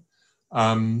even,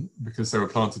 because they were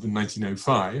planted in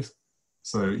 1905.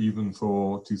 So even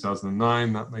for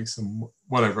 2009, that makes them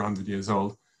well over 100 years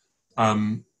old.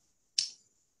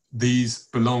 These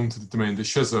belong to the Domaine de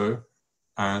Chezeaux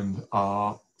and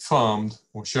are farmed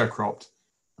or sharecropped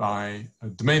by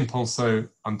Domaine Penseau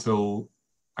until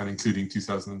and including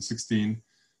 2016.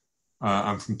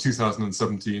 And from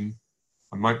 2017,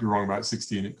 I might be wrong about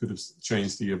 16, it could have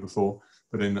changed the year before,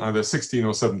 but in either 16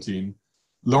 or 17,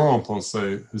 Laurent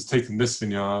Penseau has taken this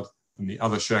vineyard and the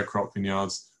other sharecrop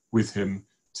vineyards with him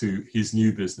to his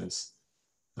new business.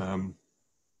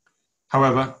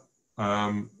 However,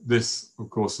 this, of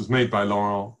course, was made by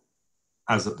Laurent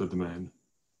as at the domain.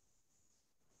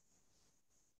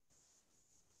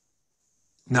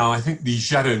 Now, I think the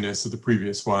Jadot-ness of the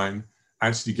previous wine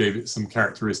actually gave it some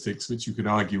characteristics which you could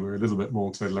argue were a little bit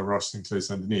more Clos de la Roche than Clos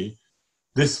Saint-Denis.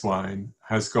 This wine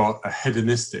has got a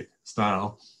hedonistic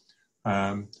style,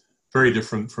 very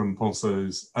different from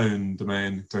Penseau's own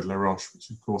domain, Clos de la Roche,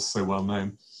 which is of course so well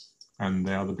known, and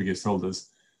they are the biggest holders.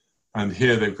 And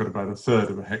here they've got about 1/3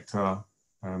 of a hectare,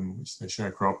 which they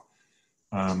sharecrop,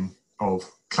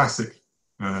 of classic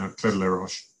Clos de la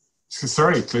Roche.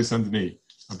 Sorry, Clos Saint-Denis,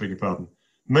 I beg your pardon.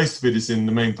 Most of it is in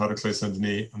the main part of Clos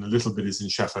Saint-Denis and a little bit is in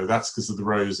Chateau. That's because of the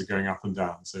rows are going up and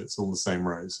down, so it's all the same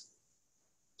rows.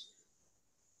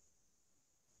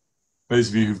 Those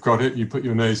of you who've got it, you put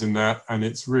your nose in there and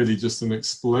it's really just an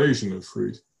explosion of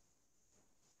fruit.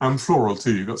 And floral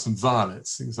too, you've got some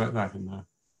violets, things like that in there.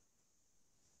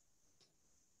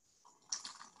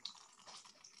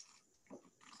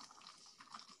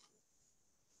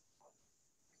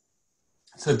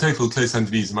 So total Clos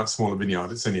Saint-Denis is a much smaller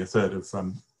vineyard. It's only 1/3 of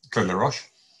Clos de la Roche.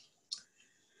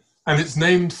 And it's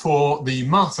named for the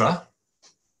martyr,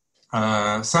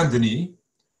 Saint-Denis.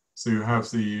 So you have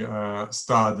the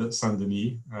Stade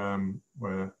Saint-Denis,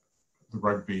 where the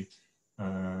rugby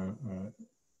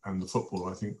and the football,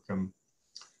 I think,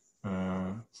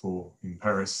 for in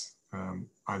Paris,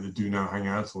 either do now hang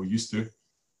out or used to.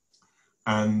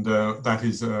 And that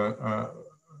is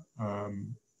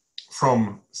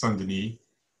from Saint-Denis,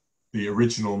 the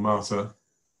original martyr,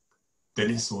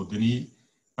 Denis or Denis.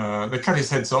 They cut his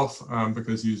heads off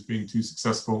because he was being too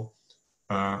successful.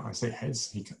 I say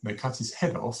heads, they cut his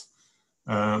head off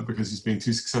because he's being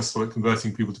too successful at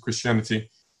converting people to Christianity.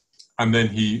 And then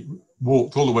he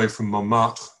walked all the way from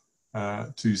Montmartre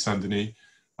to Saint-Denis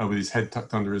with his head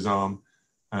tucked under his arm.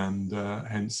 And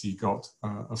hence he got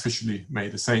officially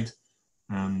made a saint.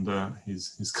 And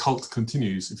his cult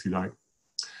continues, if you like.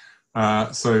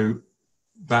 So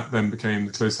that then became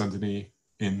the Clos Saint-Denis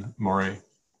in Moret,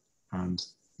 and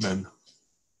then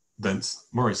thence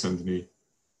Moret Saint-Denis.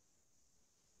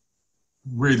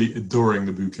 Really adoring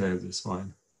the bouquet of this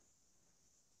wine.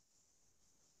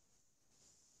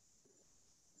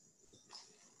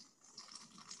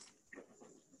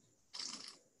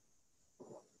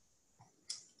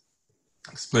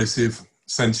 Explosive,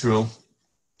 sensual,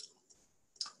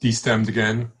 destemmed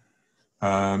again.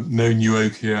 No new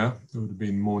oak here. There would have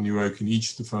been more new oak in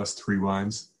each of the first 3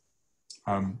 wines.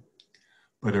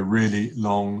 But a really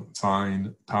long,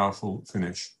 fine, powerful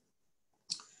finish.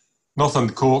 Not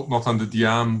under cork, not under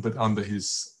Diam, but under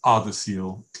his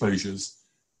Ardesil closures.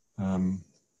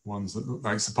 Ones that look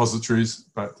like suppositories,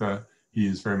 but he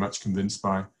is very much convinced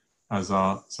by, as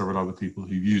are several other people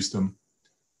who've used them.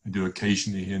 I do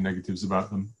occasionally hear negatives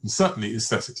about them, and certainly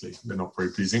aesthetically, they're not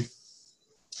very pleasing.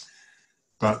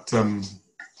 But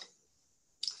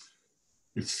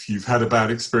if you've had a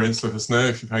bad experience, let us know.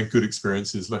 If you've had good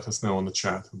experiences, let us know on the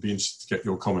chat. I'd be interested to get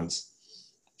your comments.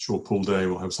 I'm sure Paul Day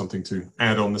will have something to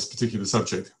add on this particular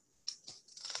subject.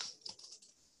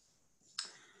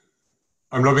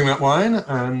 I'm loving that wine,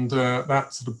 and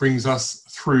that sort of brings us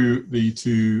through the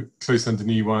 2 Clos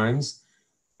Saint-Denis wines,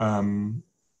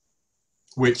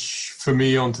 which for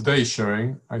me on today's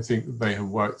showing, I think that they have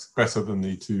worked better than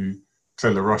the 2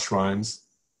 Clos de la Roche wines.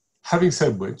 Having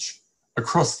said which,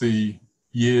 across the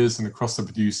years and across the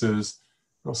producers,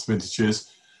 across the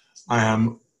vintages, I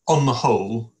am on the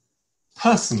whole,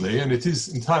 personally, and it is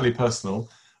entirely personal,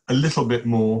 a little bit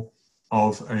more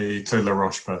of a Clos de la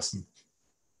Roche person.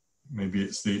 Maybe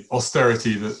it's the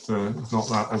austerity that is not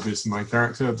that obvious in my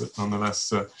character, but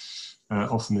nonetheless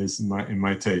often is in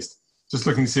my taste. Just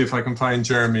looking to see if I can find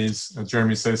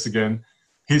Jeremy says again,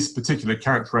 his particular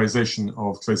characterization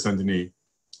of Clos Saint-Denis.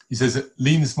 He says it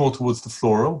leans more towards the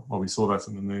floral. Well, we saw that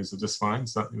in the nose of this wine,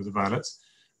 certainly with the violets.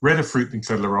 Redder fruit than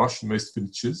Clos de la Roche in most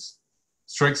vintages.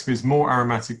 Strikes me as more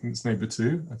aromatic than its neighbor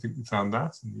too. I think we found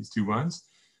that in these 2 wines,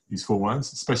 these 4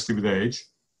 wines, especially with age.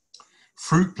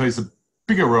 Fruit plays a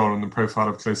bigger role in the profile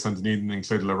of Clos Saint-Denis than in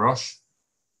Clos de la Roche.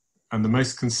 And the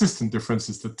most consistent difference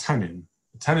is the tannin.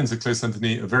 The tannins of Clos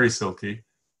Saint-Denis are very silky,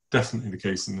 definitely the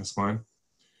case in this wine,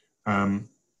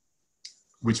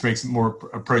 which makes it more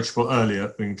approachable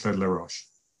earlier than Clos de la Roche.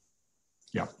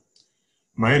 Yeah.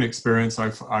 My own experience,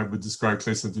 I would describe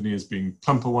Clos Saint-Denis as being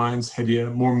plumper wines, headier,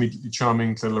 more immediately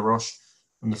charming Clos de la Roche,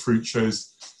 and the fruit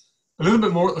shows a little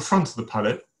bit more at the front of the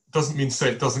palate. Doesn't mean to say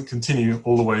it doesn't continue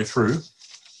all the way through.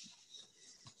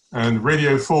 And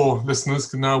Radio 4 listeners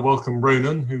can now welcome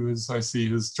Ronan, who, as I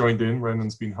see, has joined in.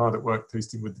 Ronan's been hard at work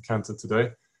tasting with the decanter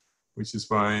today, which is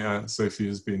why Sophie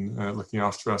has been looking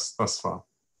after us thus far.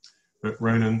 But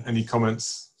Ronan, any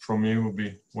comments from you will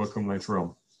be welcome later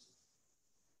on.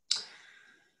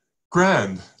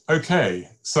 Grand. Okay,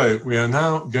 so we are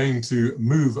now going to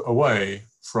move away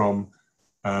from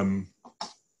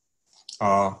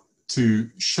our two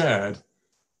shared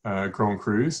Grand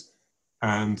Crus.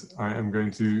 And I am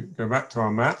going to go back to our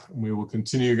map and we will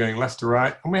continue going left to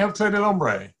right. And we have Clos de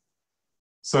Lombre.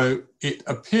 So it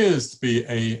appears to be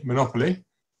a monopoly,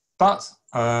 but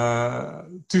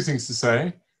two things to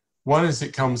say. One is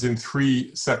it comes in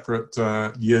three separate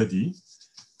lieux-dits,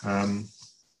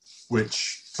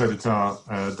 which Clos de Tar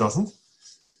doesn't.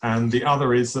 And the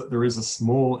other is that there is a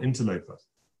small interloper.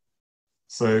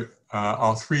 So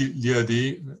our three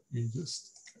lieux-dits, let me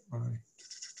just get my...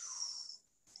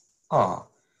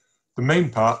 the main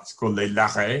part is called Les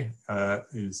Larrets,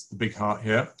 is the big heart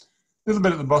here. A little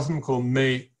bit at the bottom called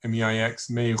Meix, M-E-I-X,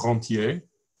 Meix Rentier.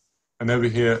 And over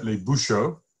here, Les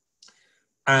Bouchots.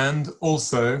 And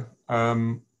also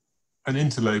an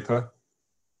interloper.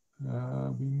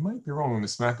 We might be wrong on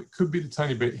this map. It could be the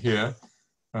tiny bit here.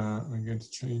 I'm going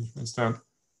to change my stamp.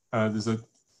 There's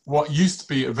what used to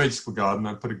be a vegetable garden.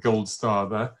 I put a gold star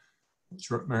there, which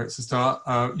merits a star.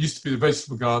 Used to be the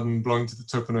vegetable garden belonging to the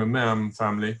Toponome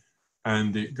family,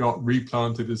 and it got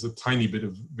replanted as a tiny bit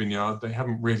of vineyard. They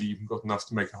haven't really even got enough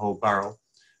to make a whole barrel,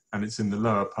 and it's in the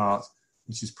lower part,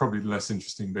 which is probably the less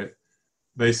interesting bit.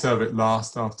 They serve it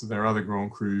last after their other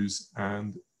Grand Crus,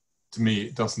 and to me,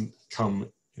 it doesn't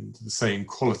come into the same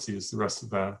quality as the rest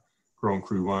of their Grand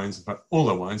Cru wines. In fact, all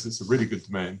their wines, it's a really good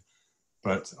domain,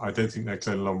 but I don't think their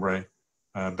Clos de Lombre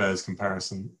bears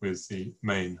comparison with the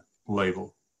main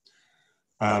label.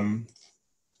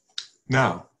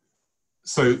 Now,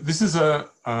 so this is a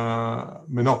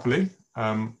monopoly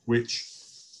which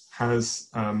has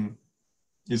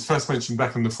is first mentioned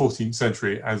back in the 14th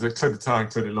century as a Clos de Tar and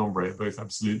Clos de Lombre, both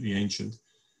absolutely ancient.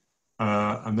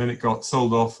 And then it got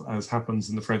sold off, as happens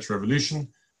in the French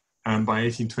Revolution. And by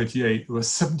 1828, there were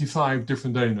 75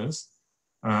 different owners.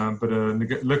 But a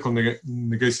local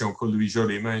negociant called Louis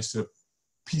Joly managed to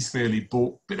piecemeally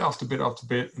bought bit after bit after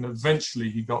bit, and eventually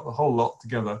he got the whole lot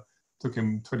together. Took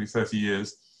him 20, 30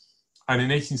 years. And in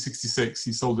 1866,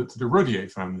 he sold it to the Rodier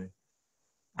family.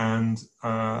 And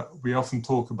we often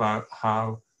talk about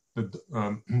how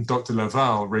Dr.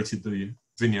 Laval rated the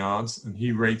vineyards, and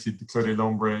he rated the Clos de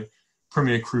Lombre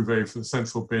Premier Cuvée for the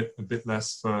central bit, a bit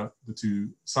less for the two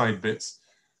side bits.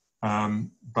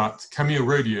 But Camille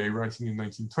Rodier, writing in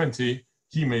 1920,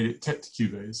 he made it tête de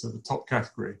cuvée, so the top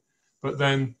category. But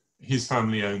then his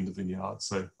family owned the vineyard,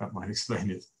 so that might explain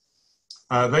it.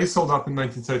 They sold up in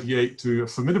 1938 to a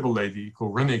formidable lady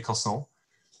called Renée Cosson,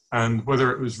 and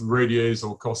whether it was Rodier's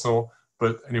or Cosson,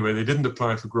 but anyway, they didn't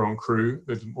apply for Grand Cru.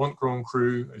 They didn't want Grand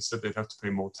Cru. They said they'd have to pay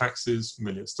more taxes,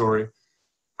 familiar story.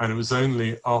 And it was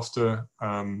only after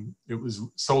it was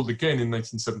sold again in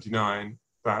 1979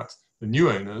 that the new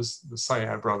owners, the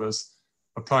Sayre brothers,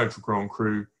 applied for Grand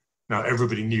Cru. Now,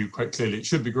 everybody knew quite clearly it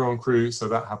should be Grand Cru, so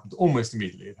that happened almost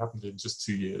immediately. It happened in just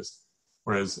 2 years.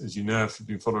 Whereas, as you know, if you've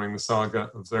been following the saga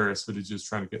of various villages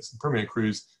trying to get some Premier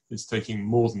Crus, it's taking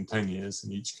more than 10 years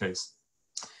in each case.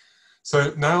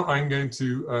 So now I'm going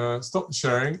to stop the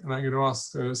sharing, and I'm going to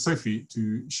ask Sophie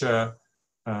to share.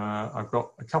 I've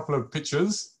got a couple of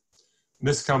pictures.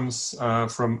 This comes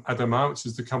from Adama, which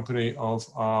is the company of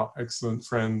our excellent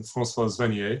friend Françoise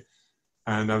Venier.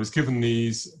 And I was given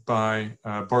these by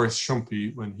Boris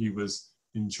Champy when he was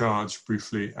in charge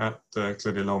briefly at Clos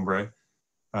de Lombre.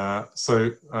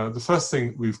 So the first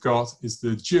thing we've got is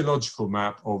the geological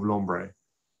map of Lombre.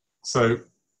 So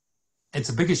it's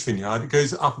a biggish vineyard. It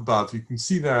goes up above. You can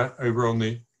see there over on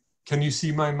the... Can you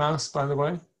see my mouse, by the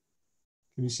way?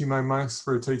 Can you see my mouse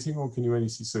rotating, or can you only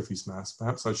see Sophie's mouse?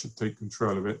 Perhaps I should take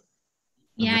control of it.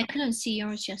 Yeah, I couldn't see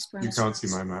yours, Jasper. You can't see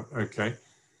my map. Okay.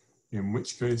 In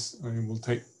which case, I will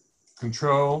take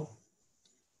control.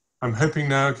 I'm hoping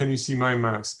now, can you see my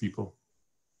mouse, people?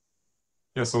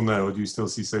 Yes or no, or do you still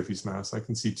see Sophie's mouse? I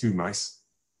can see two mice.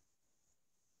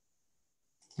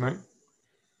 No?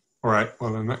 All right,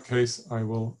 well, in that case, I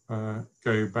will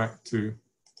go back to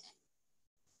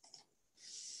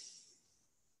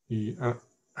the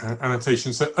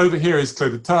annotation. So over here is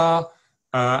Clos de Tar,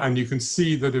 and you can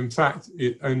see that, in fact,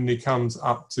 it only comes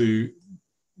up to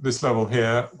this level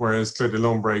here, whereas Clos de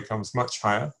l'Ombre comes much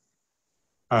higher.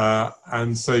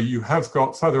 And so you have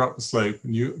got further up the slope,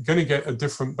 and you're going to get a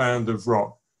different band of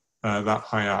rock that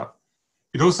high up.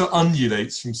 It also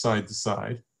undulates from side to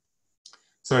side.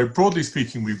 So broadly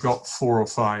speaking, we've got 4 or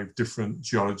 5 different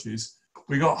geologies.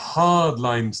 We've got hard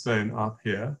limestone up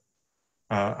here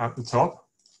at the top,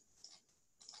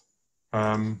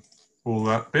 all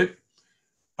that bit.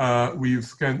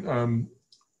 We've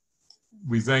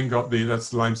then got that's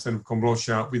the limestone of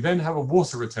Comblanchard. We then have a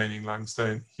water retaining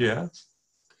limestone here.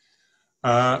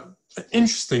 An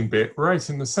interesting bit right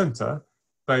in the center,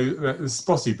 the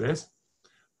spotty bit,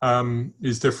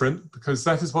 is different because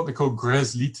that is what they call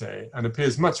grès-lité and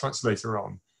appears much, much later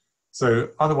on. So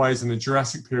otherwise in the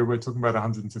Jurassic period, we're talking about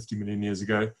 150 million years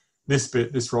ago. This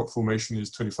bit, this rock formation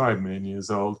is 25 million years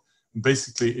old. And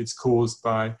basically it's caused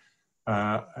by,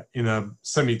 in a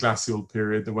semi-glacial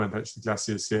period, there weren't actually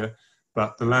glaciers here,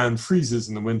 but the land freezes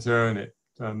in the winter and it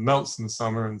melts in the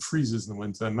summer and freezes in the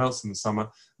winter and melts in the summer,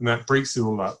 and that breaks it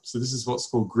all up. So this is what's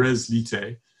called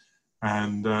grès-lité,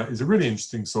 and is a really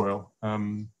interesting soil.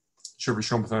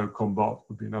 Chevry-Chambertin Combat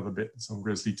would be another bit that's on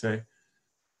grès-lité.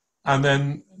 And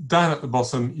then down at the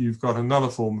bottom, you've got another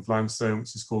form of limestone,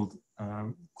 which is called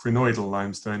crinoidal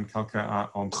limestone, calcaire à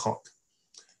entroque,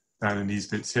 down in these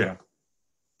bits here.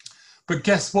 But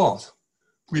guess what?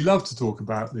 We love to talk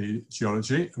about the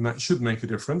geology, and that should make a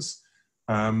difference.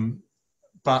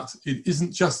 But it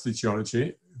isn't just the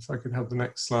geology. If I could have the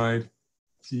next slide,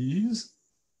 please.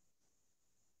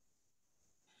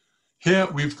 Here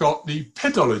we've got the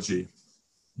pedology,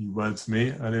 new word for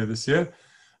me earlier this year.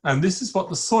 And this is what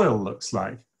the soil looks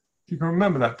like. If you can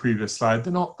remember that previous slide,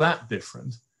 they're not that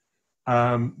different.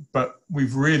 But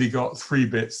we've really got 3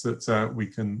 bits that we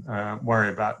can worry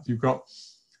about. You've got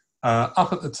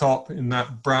up at the top in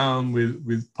that brown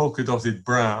with polka dotted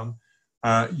brown,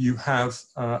 you have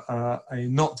a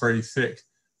not very thick,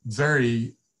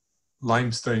 very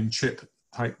limestone chip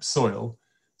type soil.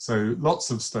 So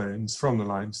lots of stones from the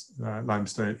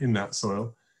limestone in that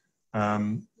soil.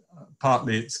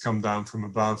 Partly it's come down from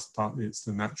above, partly it's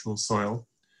the natural soil.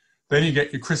 Then you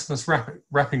get your Christmas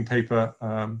wrapping paper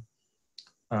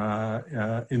in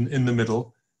the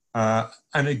middle.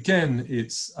 And again,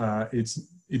 it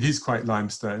is quite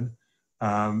limestone,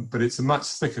 but it's a much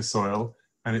thicker soil,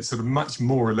 and it sort of much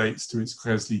more relates to its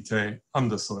grès-lité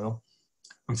undersoil.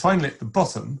 And finally at the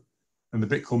bottom, and the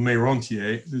bit called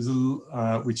Mérontier, there's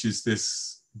which is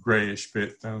this greyish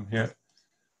bit down here,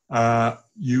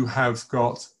 you have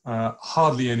got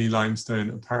hardly any limestone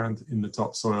apparent in the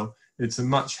topsoil. It's a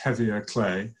much heavier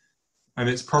clay, and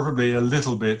it's probably a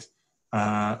little bit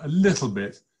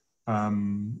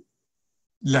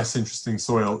less interesting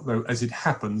soil, though as it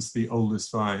happens, the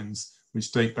oldest vines,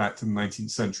 which date back to the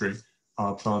 19th century,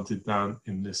 are planted down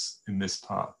in this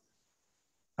part.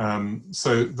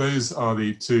 So those are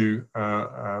the 2,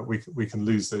 we can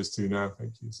lose those 2 now,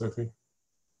 thank you, Sophie.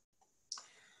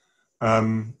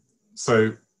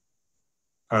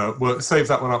 We'll save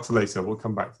that one up for later, we'll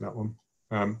come back to that one.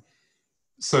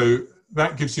 So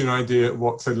that gives you an idea of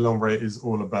what Clos de l'Ombre is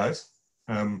all about.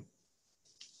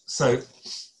 So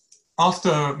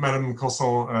after Madame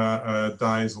Cosson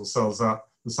dies or sells up,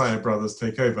 the Sayer brothers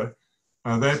take over.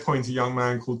 They appoint a young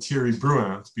man called Thierry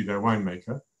Bruin to be their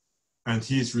winemaker. And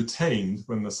he's retained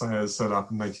when the Sayers set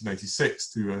up in 1996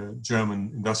 to a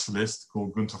German industrialist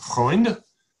called Günther Freund,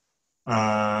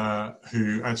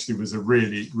 who actually was a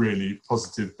really, really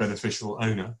positive, beneficial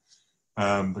owner,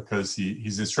 because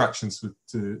his instructions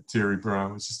to Thierry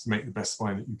Bruin was just to make the best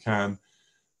wine that you can.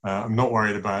 I'm not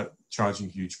worried about charging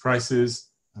huge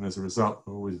prices, and as a result,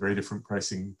 always very different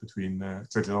pricing between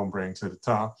Clos de l'Ombre and Clos de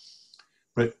Tar.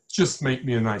 But just make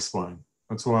me a nice wine.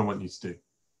 That's all I want you to do.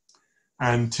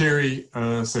 And Thierry,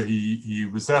 so he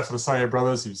was there for the Sayer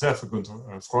brothers, he was there for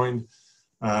Günther Freund.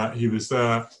 He was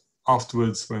there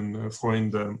afterwards when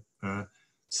Freund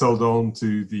sold on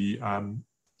to the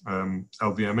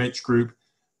LVMH group,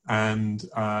 and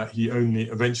he only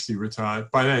eventually retired.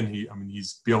 By then,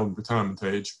 he's beyond retirement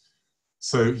age.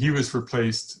 So he was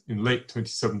replaced in late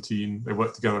 2017, they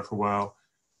worked together for a while,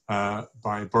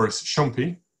 by Boris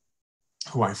Champy,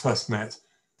 who I first met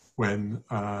when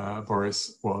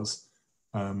Boris was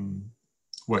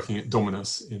working at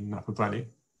Dominus in Napa Valley.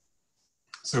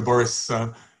 So Boris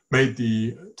made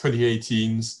the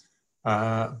 2018s,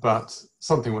 but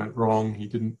something went wrong. He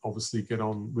didn't obviously get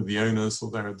on with the owners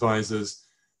or their advisors,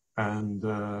 and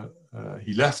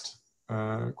he left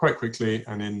quite quickly.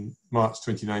 And in March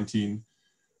 2019,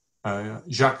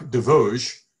 Jacques de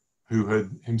Vosges, who had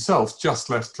himself just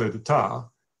left Clos de Tar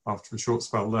after a short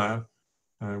spell there,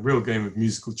 a real game of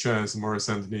musical chairs and Maurice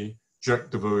Anthony, Jacques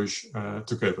de Vosges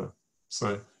took over.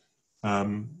 So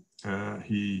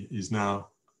he is now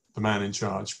the man in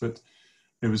charge. But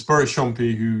it was Boris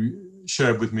Champy who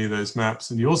shared with me those maps,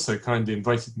 and he also kindly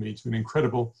invited me to an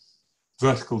incredible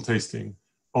vertical tasting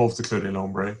of the Clos de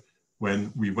l'Ombre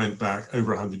when we went back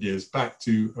over 100 years back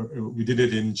to, we did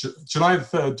it in July the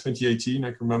 3rd, 2018, I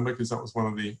can remember, because that was one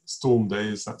of the storm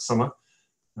days that summer.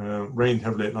 Rained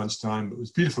heavily at lunchtime, but it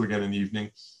was beautiful again in the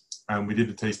evening, and we did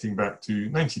a tasting back to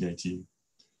 1918.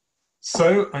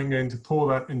 So I'm going to pour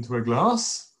that into a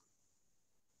glass.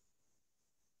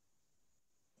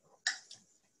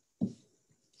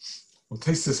 I'll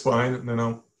taste this wine and then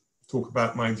I'll talk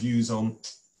about my views on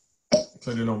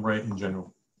Clos de l'Ombre in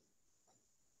general.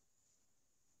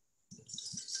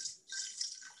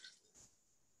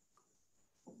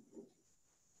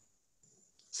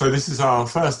 So this is our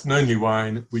first and only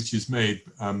wine, which is made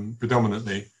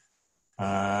predominantly,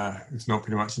 if not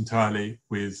pretty much entirely,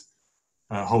 with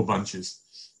whole bunches.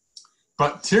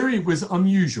 But Thierry was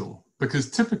unusual because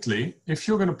typically, if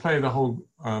you're going to play the whole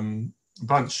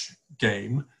bunch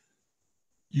game,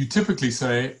 you typically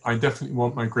say, I definitely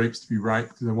want my grapes to be ripe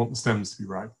because I want the stems to be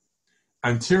ripe.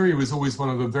 And Thierry was always one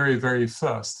of the very, very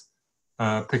first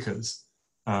pickers,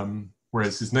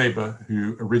 whereas his neighbor,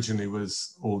 who originally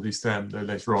was all the stem, though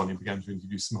later on he began to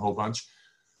introduce some whole bunch.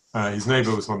 His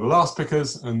neighbor was one of the last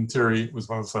pickers and Thierry was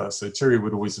one of the first. So Thierry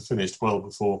would always have finished well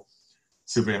before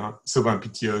Sylvain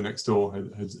Pitillot next door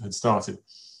had started.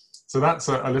 So that's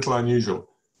a little unusual.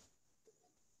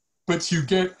 But you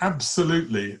get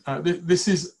absolutely, this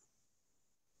is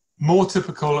more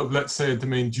typical of, let's say, a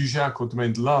Domaine Dujac or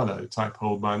Domaine de Lalo type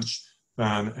whole bunch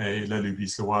than a Le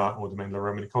Louvie-Savoie or Domaine La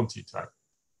Romanée-Conti type.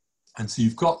 And so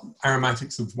you've got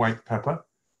aromatics of white pepper.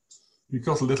 You've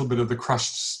got a little bit of the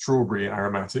crushed strawberry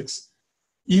aromatics.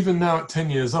 Even now at 10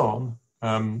 years on,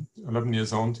 11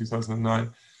 years on, 2009,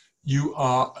 you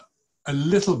are a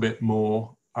little bit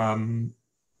more the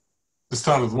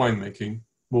style of winemaking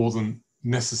more than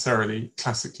necessarily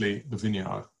classically the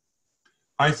vineyard.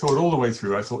 I thought all the way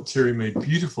through, I thought Thierry made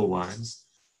beautiful wines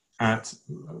at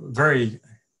very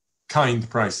kind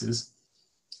prices.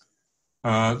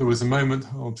 There was a moment,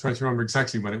 I'll try to remember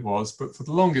exactly when it was, but for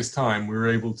the longest time we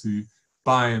were able to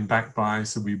buy and back buy.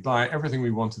 So we buy everything we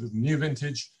wanted of the new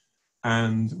vintage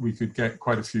and we could get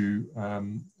quite a few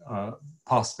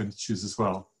past vintages as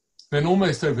well. Then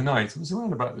almost overnight, it was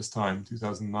around about this time,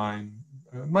 2009,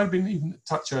 it might have been even a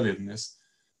touch earlier than this,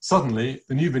 suddenly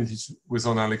the new vintage was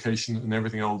on allocation and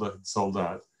everything older had sold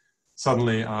out.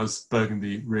 Suddenly ours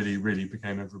Burgundy really, really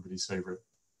became everybody's favorite.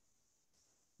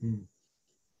 Mm.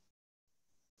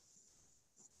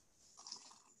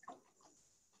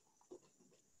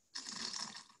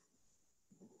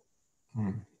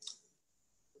 Mm.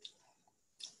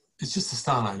 It's just the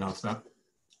style I love, that.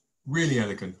 Really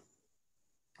elegant,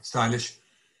 stylish.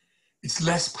 It's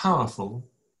less powerful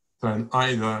than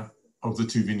either of the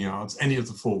two vineyards, any of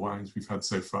the four wines we've had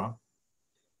so far,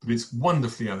 but it's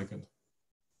wonderfully elegant.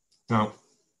 Now,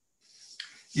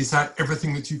 is that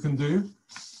everything that you can do?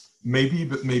 Maybe,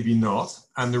 but maybe not.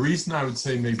 And the reason I would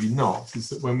say maybe not is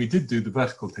that when we did do the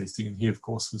vertical tasting, and he of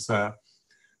course was there,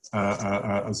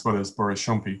 as well as Boris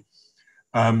Champy,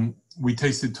 we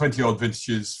tasted 20 odd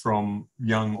vintages from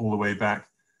young all the way back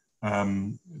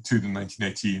to the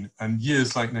 1918, and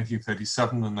years like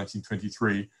 1937 and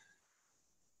 1923,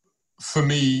 for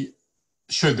me,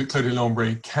 showed that Clos de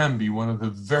l'Ombre can be one of the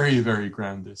very, very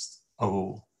grandest of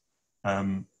all.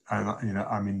 And, you know,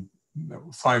 I mean,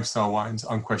 5-star wines,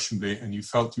 unquestionably, and you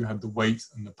felt you had the weight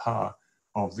and the power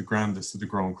of the grandest of the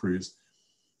Grand Crus.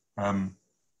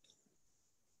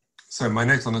 So my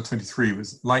note on the 23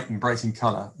 was light and bright in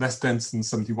color, less dense than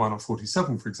 71 or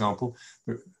 47, for example,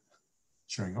 but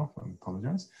showing off, I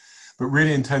apologize, but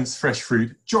really intense, fresh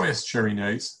fruit, joyous cherry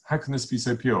notes. How can this be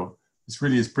so pure? This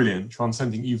really is brilliant,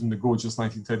 transcending even the gorgeous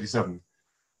 1937.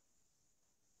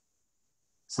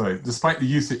 So despite the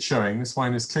youth it's showing, this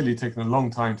wine has clearly taken a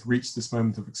long time to reach this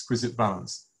moment of exquisite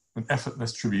balance, an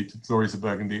effortless tribute to the glories of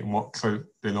Burgundy and what Clos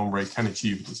de l'Ombre can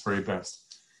achieve at its very best.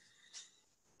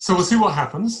 So we'll see what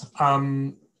happens.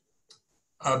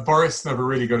 Boris never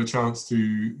really got a chance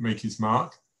to make his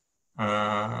mark.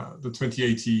 The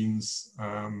 2018s,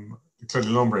 the Clos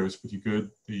de l'Ombre was pretty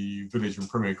good. The Village and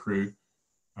Premier Cru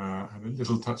had a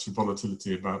little touch of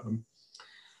volatility about them.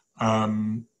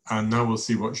 And now we'll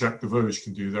see what Jacques de Vosges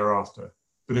can do thereafter.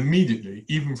 But immediately,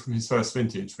 even from his first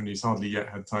vintage, when he's hardly yet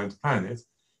had time to plan it,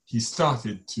 he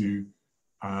started to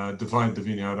divide the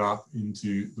vineyard up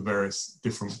into the various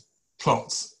different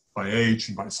plots by age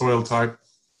and by soil type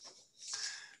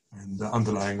and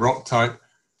underlying rock type.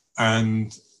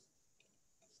 And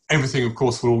everything, of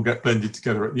course, will all get blended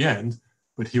together at the end,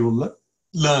 but he will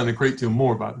learn a great deal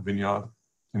more about the vineyard.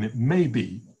 And it may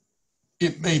be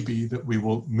that we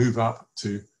will move up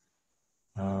to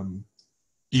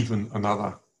even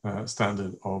another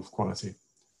standard of quality.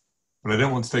 But I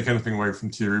don't want to take anything away from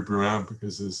Thierry Bruin,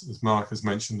 because as Mark has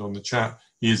mentioned on the chat,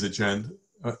 he is a gent,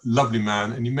 a lovely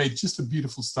man, and he made just a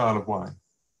beautiful style of wine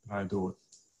that I adored.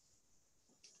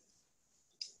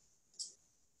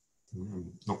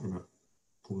 I'm not going to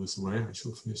pull this away. I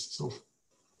shall finish this off.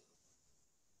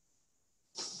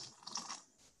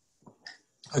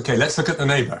 Okay, let's look at the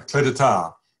neighbour, Clos de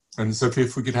Tare. And Sophie,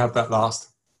 if we could have that last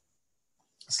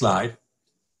slide.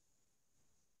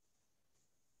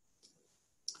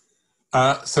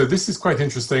 So this is quite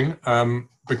interesting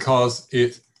because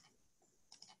it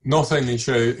not only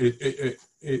shows,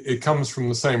 it comes from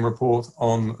the same report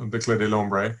on the Clos de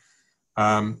Lombre,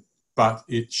 but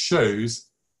it shows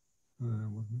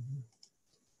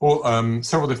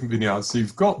several different vineyards. So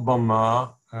you've got Bonnes Mares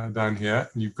down here,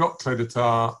 and you've got Clos de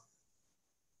Tare.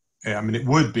 I mean, it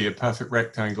would be a perfect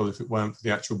rectangle if it weren't for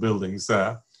the actual buildings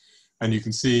there. And you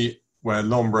can see where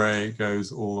Lombre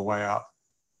goes all the way up.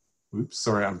 Oops,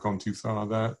 sorry, I've gone too far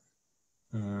there.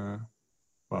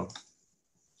 Well,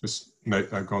 just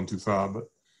note I've gone too far. But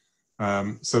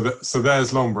so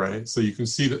there's Lombre. So you can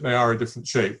see that they are a different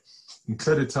shape. And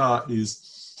Clos de Tare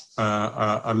is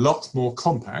a lot more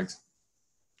compact.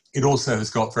 It also has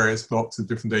got various blocks of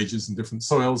different ages and different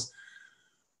soils.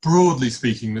 Broadly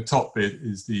speaking, the top bit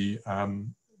is the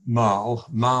Marl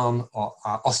or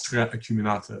Austria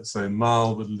acuminata, so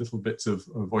marl with little bits of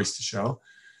oyster shell.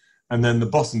 And then the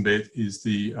bottom bit is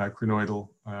the crinoidal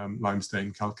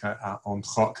limestone calcaire à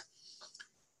Entrecoq.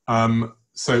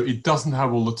 So it doesn't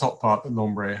have all the top part that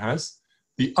Lombre has.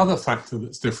 The other factor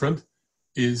that's different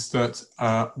is that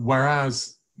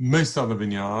whereas most other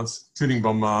vineyards, including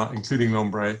Bonnes Mares, including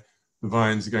Lombre, the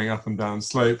vines are going up and down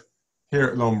slope, here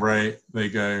at Lombre, they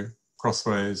go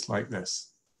crossways like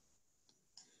this.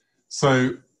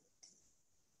 So,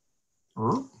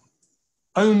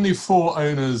 only 4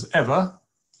 owners ever,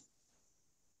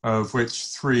 of which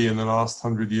 3 in the last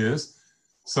 100 years.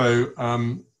 So,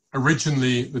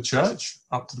 originally the church,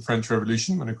 up to the French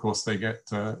Revolution, and of course they get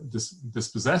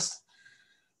dispossessed.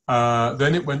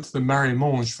 Then it went to the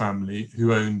Marimonge family,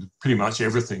 who owned pretty much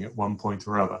everything at one point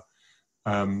or other.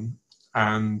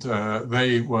 And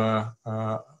they were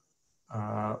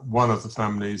one of the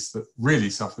families that really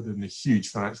suffered in a huge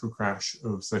financial crash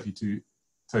of 32,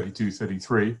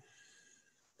 33.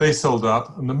 They sold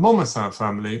up, and the Montmessin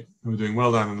family, who were doing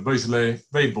well down in the Beaujolais,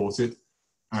 they bought it,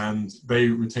 and they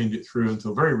retained it through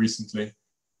until very recently,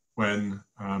 when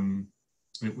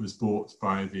it was bought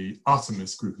by the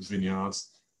Artemis group of vineyards,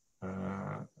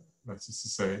 that is to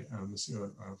say,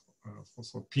 Monsieur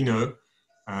François Pinault,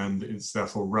 and it's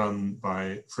therefore run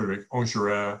by Frédéric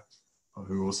Angerard,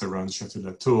 who also runs Château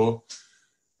Latour.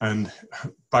 And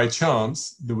by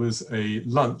chance, there was a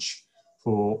lunch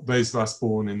for those of us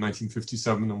born in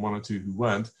 1957 and 1 or 2 who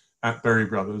weren't at Berry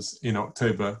Brothers in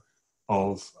October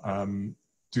of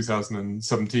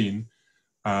 2017,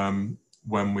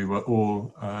 when we were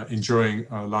all enjoying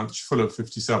a lunch full of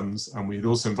 57s. And we had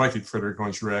also invited Frédéric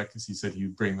Angerard because he said he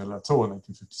would bring the Latour in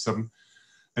 1957.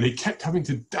 And he kept having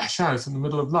to dash out in the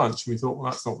middle of lunch. And we thought,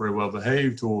 well, that's not very well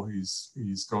behaved, or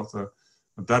he's got a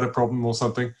bladder problem or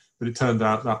something. But it turned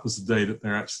out that was the day that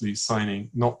they're actually signing,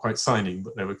 not quite signing,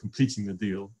 but they were completing the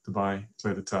deal to buy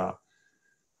Clos de Tare.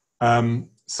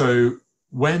 So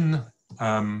when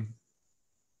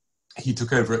he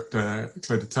took over at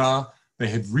Clos de Tare, they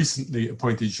had recently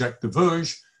appointed Jacques de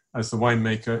Vosges as the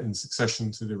winemaker in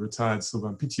succession to the retired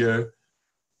Sylvain Pithieu.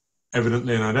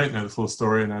 Evidently, and I don't know the full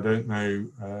story, and I don't know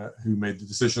who made the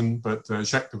decision, but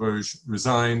Jacques de Vosges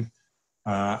resigned,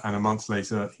 and a month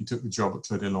later, he took the job at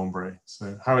Clos de Lombre.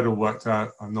 So how it all worked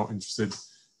out, I'm not interested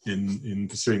in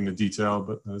pursuing the detail,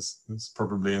 but there's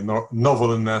probably a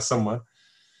novel in there somewhere.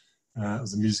 It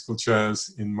was the musical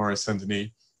chairs in Maurice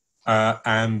Saint-Denis.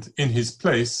 And in his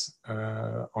place,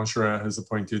 Angerard has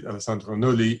appointed Alessandro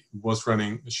Noli, who was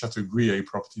running the Chateau Grillet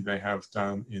property they have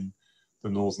down in the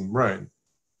northern Rhone.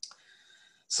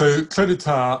 So Clos de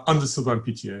Tare under Sylvain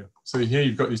Pithieu. So here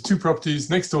you've got these 2 properties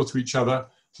next door to each other,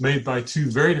 made by 2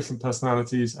 very different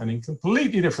personalities and in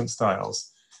completely different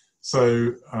styles.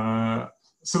 So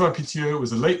Sylvain Pithieu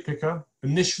was a late picker,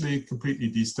 initially completely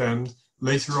destemmed.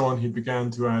 Later on, he began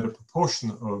to add a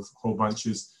proportion of whole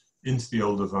bunches into the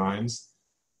older vines.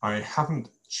 I haven't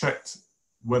checked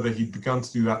whether he'd begun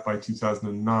to do that by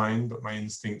 2009, but my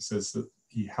instinct says that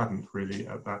he hadn't really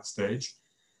at that stage.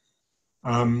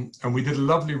 And we did a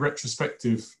lovely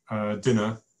retrospective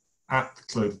dinner at the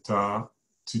Clos de Tare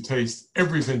to taste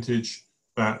every vintage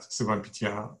that Sylvain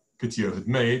Pitillot had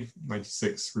made,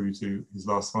 96 through to his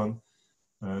last one,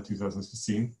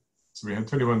 2015. So we had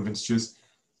 21 vintages,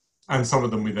 and some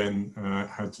of them we then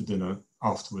had for dinner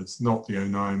afterwards, not the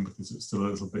 09 because it's still a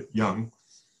little bit young.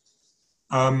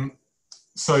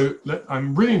 So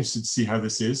I'm really interested to see how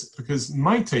this is, because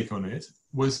my take on it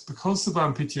was, because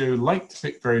Sylvain Pitillot liked to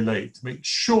pick very late to make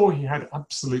sure he had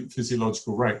absolute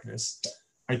physiological ripeness,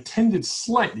 I tended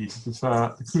slightly to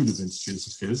prefer the cooler vintages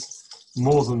of his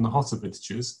more than the hotter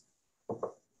vintages.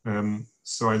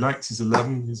 So I liked his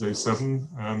 11, his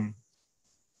 07,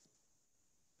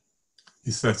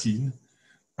 his 13.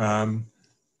 And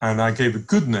I gave a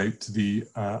good note to the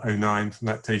 09 from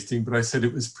that tasting, but I said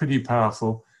it was pretty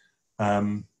powerful,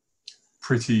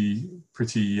 pretty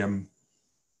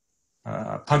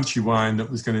punchy wine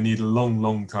that was going to need a long,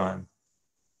 long time.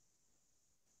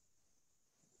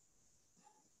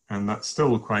 And that's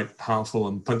still quite powerful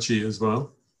and punchy as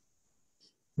well.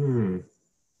 Yep.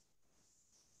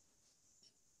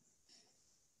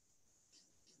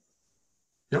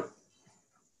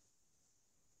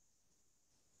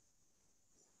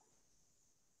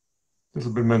 A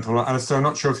little bit mental. Alistair, I'm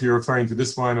not sure if you're referring to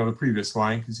this wine or the previous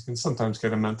wine, because you can sometimes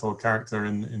get a menthol character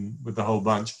in with the whole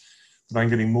bunch. But I'm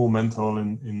getting more menthol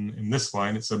in this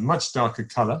wine. It's a much darker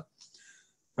color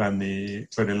than the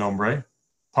Clos de Lombre,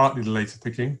 partly the later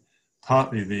picking,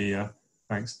 partly the,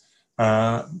 thanks,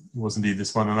 it was indeed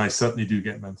this one, and I certainly do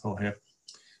get menthol here.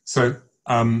 So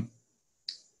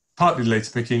partly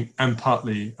later picking and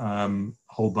partly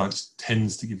whole bunch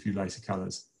tends to give you lighter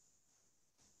colors.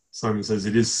 Simon says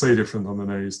it is so different on the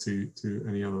nose to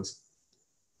any others.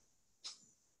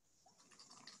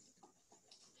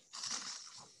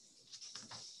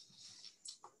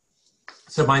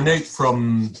 So my note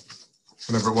from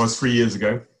whenever it was 3 years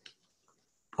ago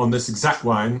on this exact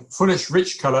wine: fullish,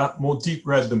 rich color, more deep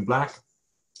red than black.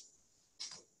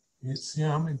 It's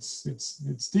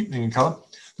deepening in color.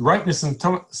 The ripeness and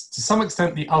to some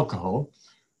extent the alcohol.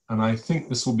 And I think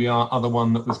this will be our other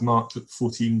one that was marked at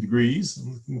 14 degrees.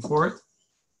 I'm looking for it.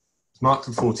 It's marked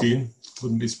at 14.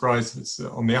 Wouldn't be surprised if it's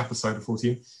on the upper side of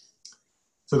 14.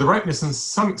 So the ripeness and to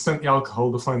some extent the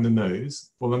alcohol define the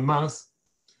nose, while the mouth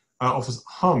offers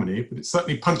harmony, but it's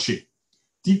certainly punchy.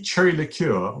 Deep cherry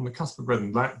liqueur on the cusp of red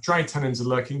and black. Dry tannins are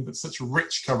lurking, but such a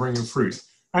rich covering of fruit.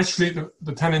 Actually,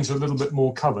 the tannins are a little bit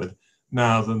more covered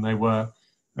now than they were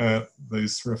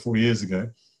those 3 or 4 years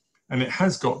ago. And it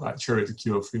has got that cherry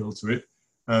liqueur feel to it,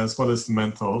 as well as the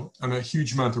menthol, and a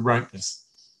huge amount of ripeness.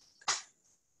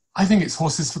 I think it's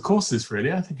horses for courses,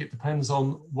 really. I think it depends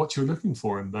on what you're looking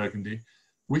for in Burgundy,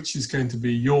 which is going to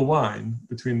be your wine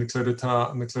between the Clos de Tare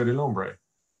and the Clos de Lombre.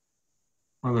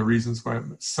 One of the reasons why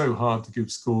it's so hard to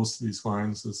give scores to these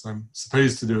wines, as I'm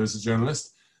supposed to do as a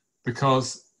journalist,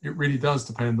 because it really does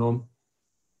depend on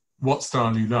what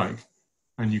style you like.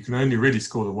 And you can only really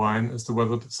score the wine as to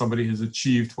whether somebody has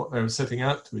achieved what they were setting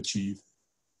out to achieve.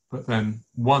 But then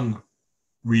one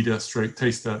reader stroke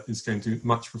taster is going to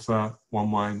much prefer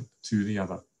one wine to the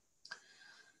other.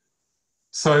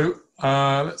 So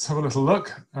let's have a little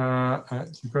look.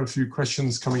 You've got a few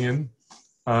questions coming in.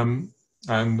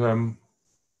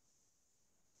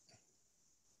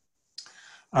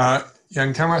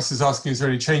 Jan Cameras is asking, is there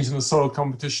any change in the soil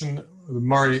competition? The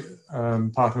Murray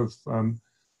part of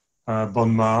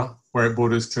Bonnes-Mares, where it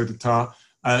borders Clos de Tare?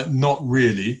 Not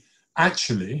really.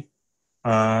 Actually,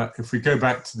 if we go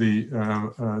back to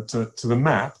the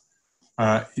map,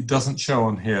 it doesn't show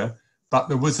on here, but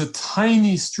there was a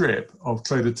tiny strip of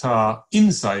Clos de Tare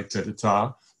inside Clos de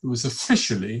Tare that was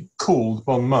officially called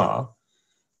Bonnes-Mares.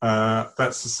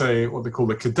 That's to say what they call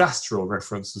the cadastral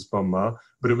reference as Bonnes-Mares,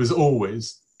 but it was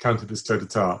always counted as Clos de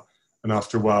Tare. And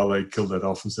after a while, they killed it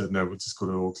off and said, no, we'll just call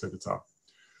it all Clos de Tare.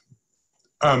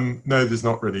 No, there's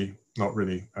not really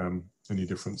any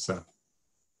difference there.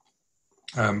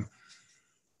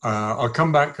 I'll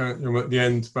come back at the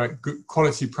end about good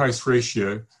quality price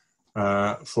ratio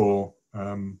for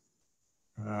Clos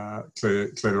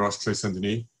de Roche, Clos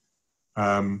Saint-Denis.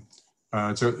 So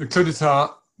Clos de Tare,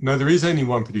 no, there is only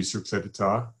one producer of Clos de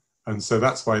Tare, and so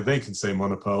that's why they can say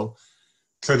monopole.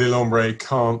 Clos de Lombre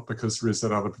can't because there is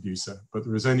that other producer, but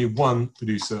there is only one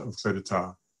producer of Clos de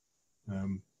Tare.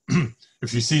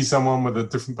 If you see someone with a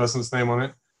different person's name on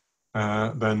it,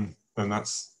 then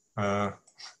that's not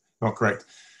correct.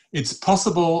 It's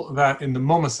possible that in the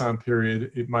Montmoussin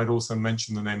period, it might also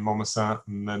mention the name Montmoussin,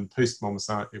 and then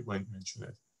post-Montmoussin, it won't mention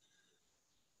it.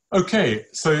 Okay,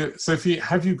 so Sophie,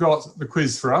 have you got the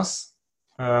quiz for us?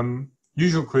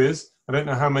 Usual quiz. I don't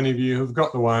know how many of you have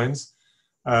got the wines.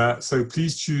 So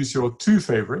please choose your two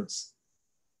favorites.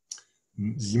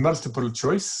 The multiple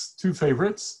choice, two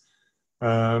favorites.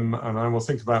 And I will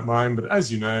think about mine, but as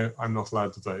you know, I'm not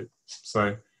allowed to vote.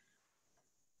 So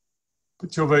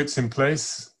put your votes in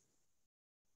place.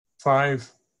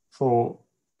 5, 4,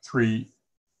 3,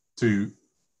 2,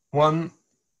 1.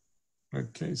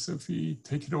 Okay, Sophie,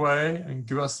 take it away and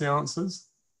give us the answers.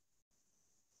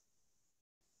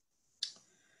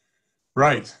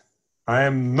 Right, I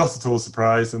am not at all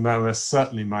surprised, and that was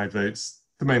certainly my votes.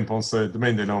 Domaine Ponceau,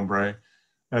 Domaine des Lambres,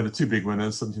 the two big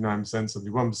winners, 79%,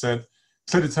 71%.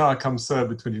 Clos d'État comes third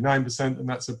with 29%, and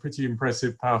that's a pretty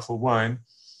impressive, powerful wine.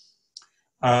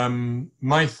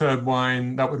 My third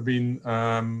wine, that would have been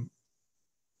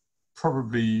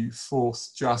probably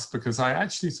fourth, just because I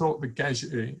actually thought the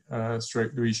Gaget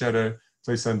stroke Louis Jadot,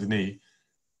 Clos Saint-Denis.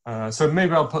 So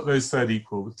maybe I'll put those third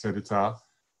equal with Clos d'État.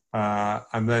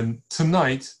 And then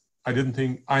tonight, I didn't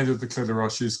think either of the Clos de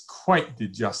Roches quite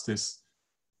did justice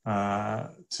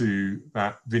to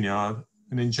that vineyard.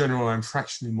 And in general, I'm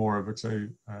fractionally more of a Clos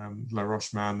de la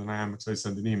Roche man than I am a Clos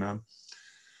Saint-Denis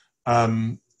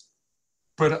man.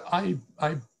 But I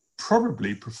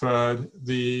probably preferred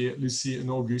the Lucie and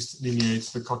Auguste Lignier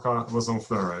to the Coquard Loison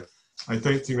Fleurot. I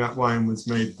don't think that wine was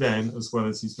made then as well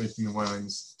as he's making the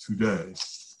wines today.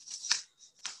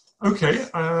 Okay,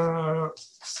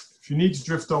 if you need to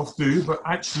drift off, do, but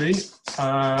actually,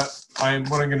 what I'm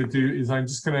going to do is I'm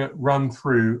just going to run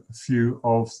through a few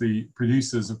of the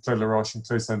producers of Clos de la Roche and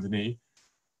Clos Saint-Denis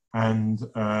and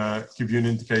give you an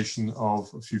indication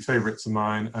of a few favorites of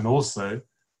mine and also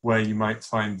where you might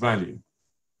find value.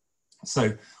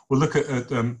 So we'll look at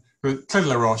Clos de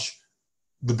la Roche.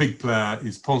 The big player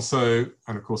is Ponceau,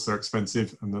 and of course they're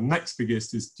expensive. And the next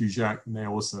biggest is Dujac, and they're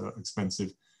also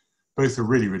expensive. Both are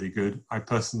really, really good. I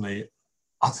personally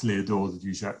utterly adore the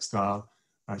Dujac style.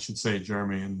 I should say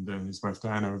Jeremy and his wife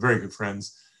Diana are very good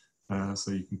friends.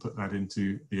 So you can put that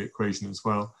into the equation as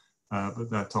well. But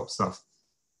they're top stuff.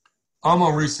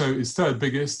 Armand Rousseau is third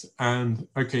biggest. And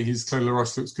okay, his Clos de la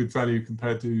Roche looks good value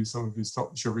compared to some of his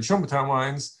top Chevrolet-Chambertin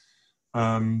wines.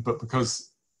 But because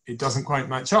it doesn't quite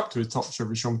match up to his top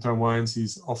Chevrolet-Chambertin wines,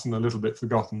 he's often a little bit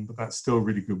forgotten, but that's still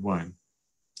really good wine.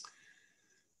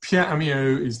 Pierre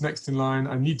Amiot is next in line.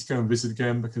 I need to go and visit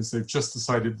again because they've just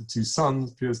decided, the two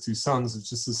sons, Pierre's two sons, have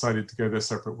just decided to go their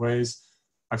separate ways.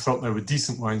 I felt there were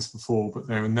decent wines before, but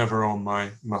they were never on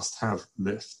my must-have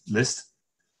list.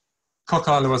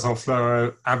 Coquard Loison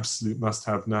Fleurot, absolute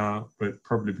must-have now, but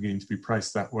probably beginning to be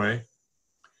priced that way.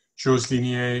 Georges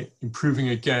Lignier, improving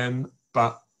again,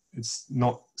 but it's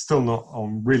still not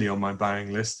really on my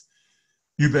buying list.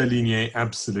 Hubert Lignier,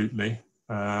 absolutely.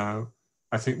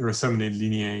 I think there are so many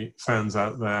Lignier fans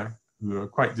out there who are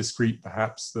quite discreet,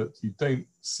 perhaps, that you don't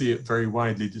see it very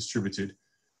widely distributed.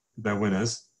 They're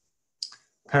winners.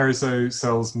 Parizeau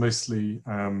sells mostly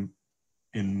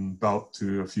in bulk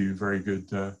to a few very good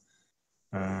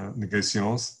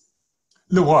négociants.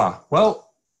 Leroy,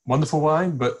 well, wonderful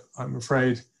wine, but I'm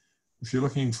afraid if you're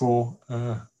looking for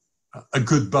a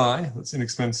good buy that's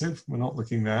inexpensive, we're not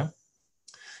looking there.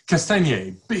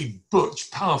 Castagnier, big,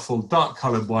 butch, powerful,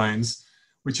 dark-coloured wines,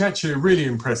 which actually are really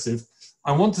impressive.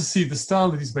 I want to see the style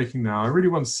that he's making now. I really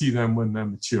want to see them when they're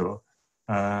mature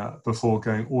before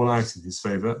going all out in his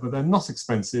favour, but they're not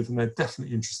expensive and they're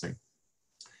definitely interesting.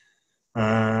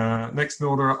 Next in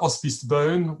order, Hospice de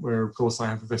Beaune, where of course I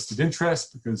have a vested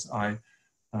interest because I,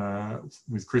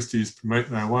 with Christie's, promote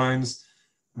their wines.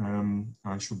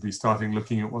 I shall be starting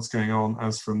looking at what's going on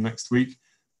as from next week.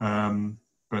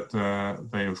 But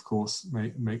they, of course,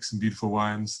 make some beautiful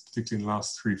wines, particularly in the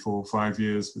last 3, 4, 5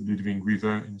 years with Ludivine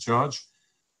Griveau in charge.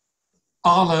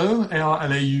 Arlaud,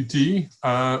 A-R-L-A-U-D,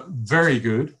 very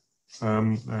good.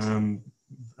 I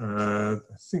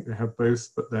think they have both,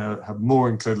 but they have more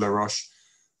in Clos de la Roche.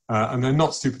 And they're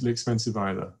not stupidly expensive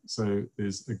either. So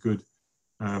there's a good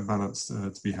balance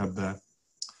to be had there.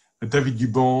 David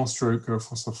Dubon, stroke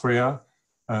François Freya,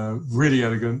 really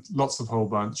elegant, lots of whole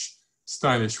bunch,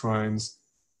 stylish wines.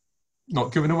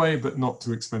 Not given away, but not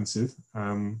too expensive.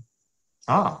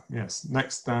 Yes.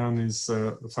 Next down is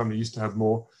the family used to have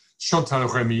more. Chantal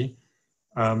Remy,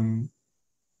 not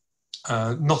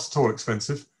at all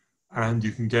expensive, and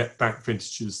you can get back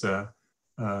vintages there.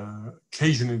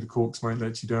 Occasionally the corks might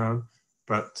let you down,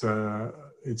 but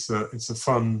it's a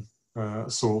fun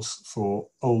source for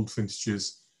old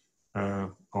vintages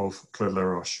of Clos de la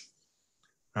Roche.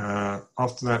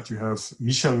 After that, you have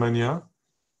Michel Magnan.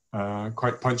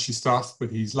 Quite punchy stuff, but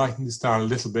he's lightened his style a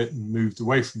little bit and moved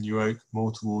away from New Oak,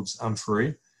 more towards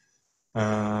Amphorie.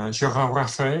 Gérard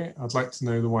Raffet, I'd like to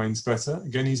know the wines better.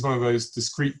 Again, he's one of those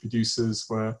discreet producers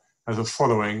where has a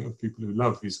following of people who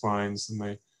love his wines and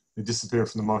they disappear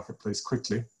from the marketplace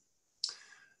quickly.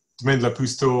 Domaine de la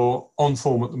Poustour, on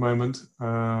form at the moment,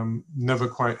 never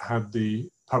quite had the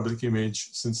public image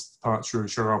since the departure of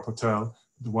Gérard Potel.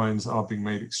 The wines are being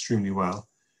made extremely well.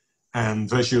 And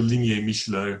Virgile Ligné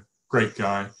Michelot, great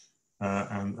guy,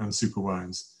 and super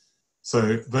wines.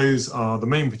 So those are the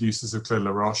main producers of Clos de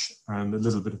la Roche, and a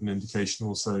little bit of an indication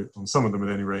also on some of them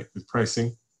at any rate with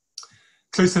pricing.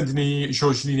 Clos Saint-Denis,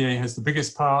 Georges Ligné has the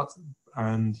biggest part,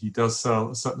 and he does sell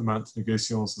a certain amount to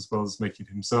Negociants as well as making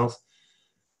it himself.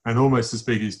 And almost as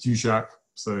big as Dujac,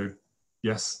 so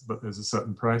yes, but there's a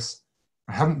certain price.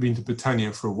 I haven't been to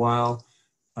Britannia for a while,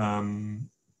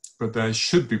 but they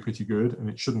should be pretty good, and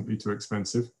it shouldn't be too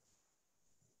expensive.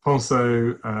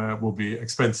 Ponceau will be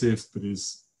expensive, but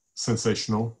is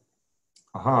sensational.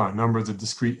 Another of the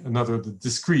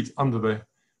discreet under the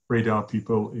radar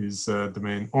people is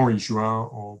Domaine Henri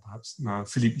Jouin, or perhaps now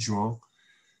Philippe Jouin.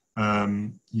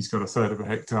 He's got 1/3 of a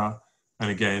hectare, and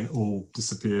again, all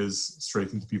disappears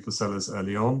straight into people's cellars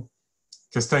early on.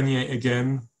 Castagnier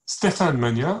again. Stéphane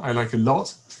Magnin, I like a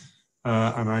lot,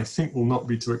 and I think will not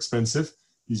be too expensive.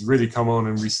 He's really come on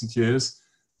in recent years,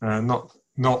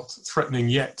 not threatening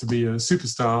yet to be a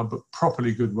superstar, but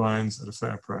properly good wines at a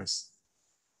fair price.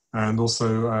 And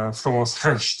also Florence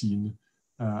Herrstein.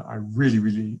 I really,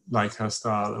 really like her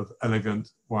style of elegant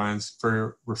wines,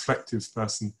 very reflective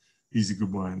person, easy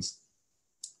good wines.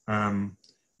 And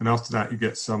after that, you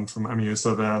get some from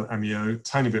Amiot-Sauvel, Amiot,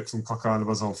 tiny bit from Coquard,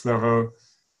 Levasseur-Fleurot,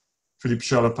 Philippe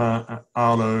Charlepin at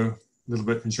Arlo, a little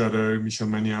bit from Jadot, Michel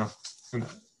Magnat, and a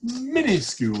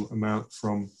minuscule amount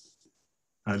from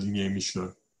Ligné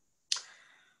Michelot.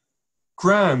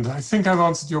 Grand. I think I've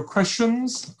answered your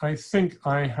questions. I think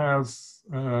I have,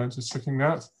 just checking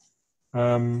that.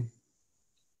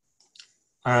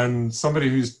 And somebody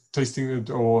who's tasting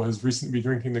it or has recently been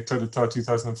drinking the Clos de Tar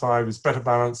 2005 is better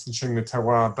balanced and showing the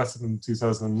terroir better than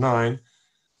 2009.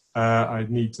 I'd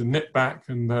need to nip back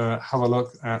and have a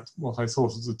look at what I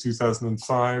thought of the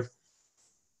 2005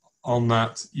 on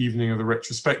that evening of the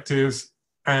retrospective.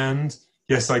 And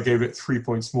yes, I gave it 3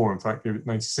 points more. In fact, gave it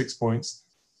 96 points.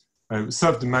 It was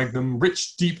served in Magnum,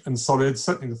 rich, deep and solid,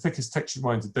 certainly the thickest textured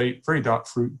wine to date, very dark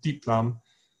fruit, deep plum.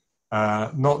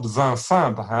 Not vin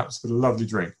fin, perhaps, but a lovely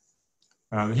drink.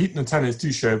 The heat and the tannins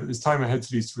do show, but there's time ahead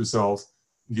for these to resolve.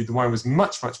 Indeed, the wine was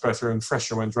much, much better and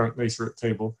fresher when drunk later at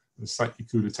table at a slightly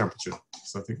cooler temperature.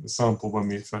 So I think the sample, when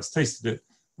we first tasted it,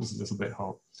 was a little bit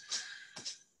hot.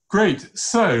 Great.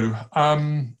 So,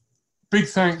 big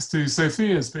thanks to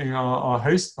Sophie as being our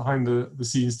host behind the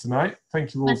scenes tonight.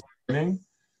 Thank you all for joining.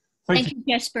 Thank you,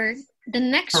 Jesper. The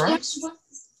next one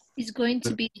is going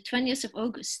to be the 20th of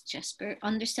August, Jesper,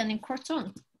 Understanding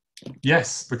Corton.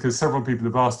 Yes, because several people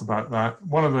have asked about that.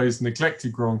 One of those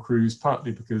neglected Grand Crus,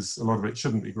 partly because a lot of it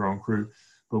shouldn't be Grand Cru,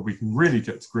 but we can really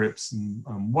get to grips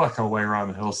and work our way around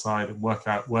the hillside and work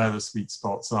out where the sweet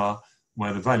spots are,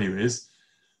 where the value is.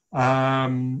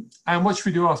 And what should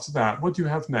we do after that? What do you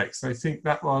have next? I think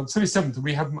that on 27th,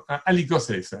 we have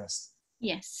Aligoté Fest.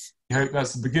 Yes. I hope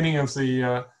that's the beginning of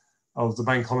the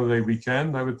bank holiday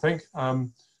weekend, I would think.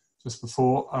 Just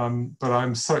before, but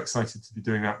I'm so excited to be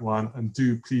doing that one, and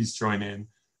do please join in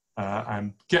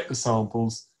and get the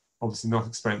samples. Obviously not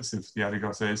expensive for the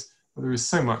Aligotés, but there is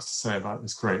so much to say about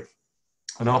this grape.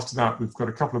 And after that, we've got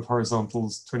a couple of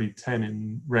horizontals, 2010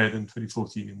 in red and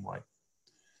 2014 in white.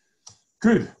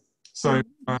 Good. So,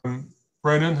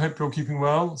 Ronan, hope you're keeping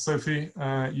well. Sophie,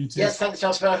 you too. Yes, thanks,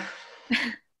 Jasper.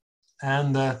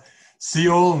 And see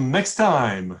you all next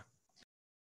time.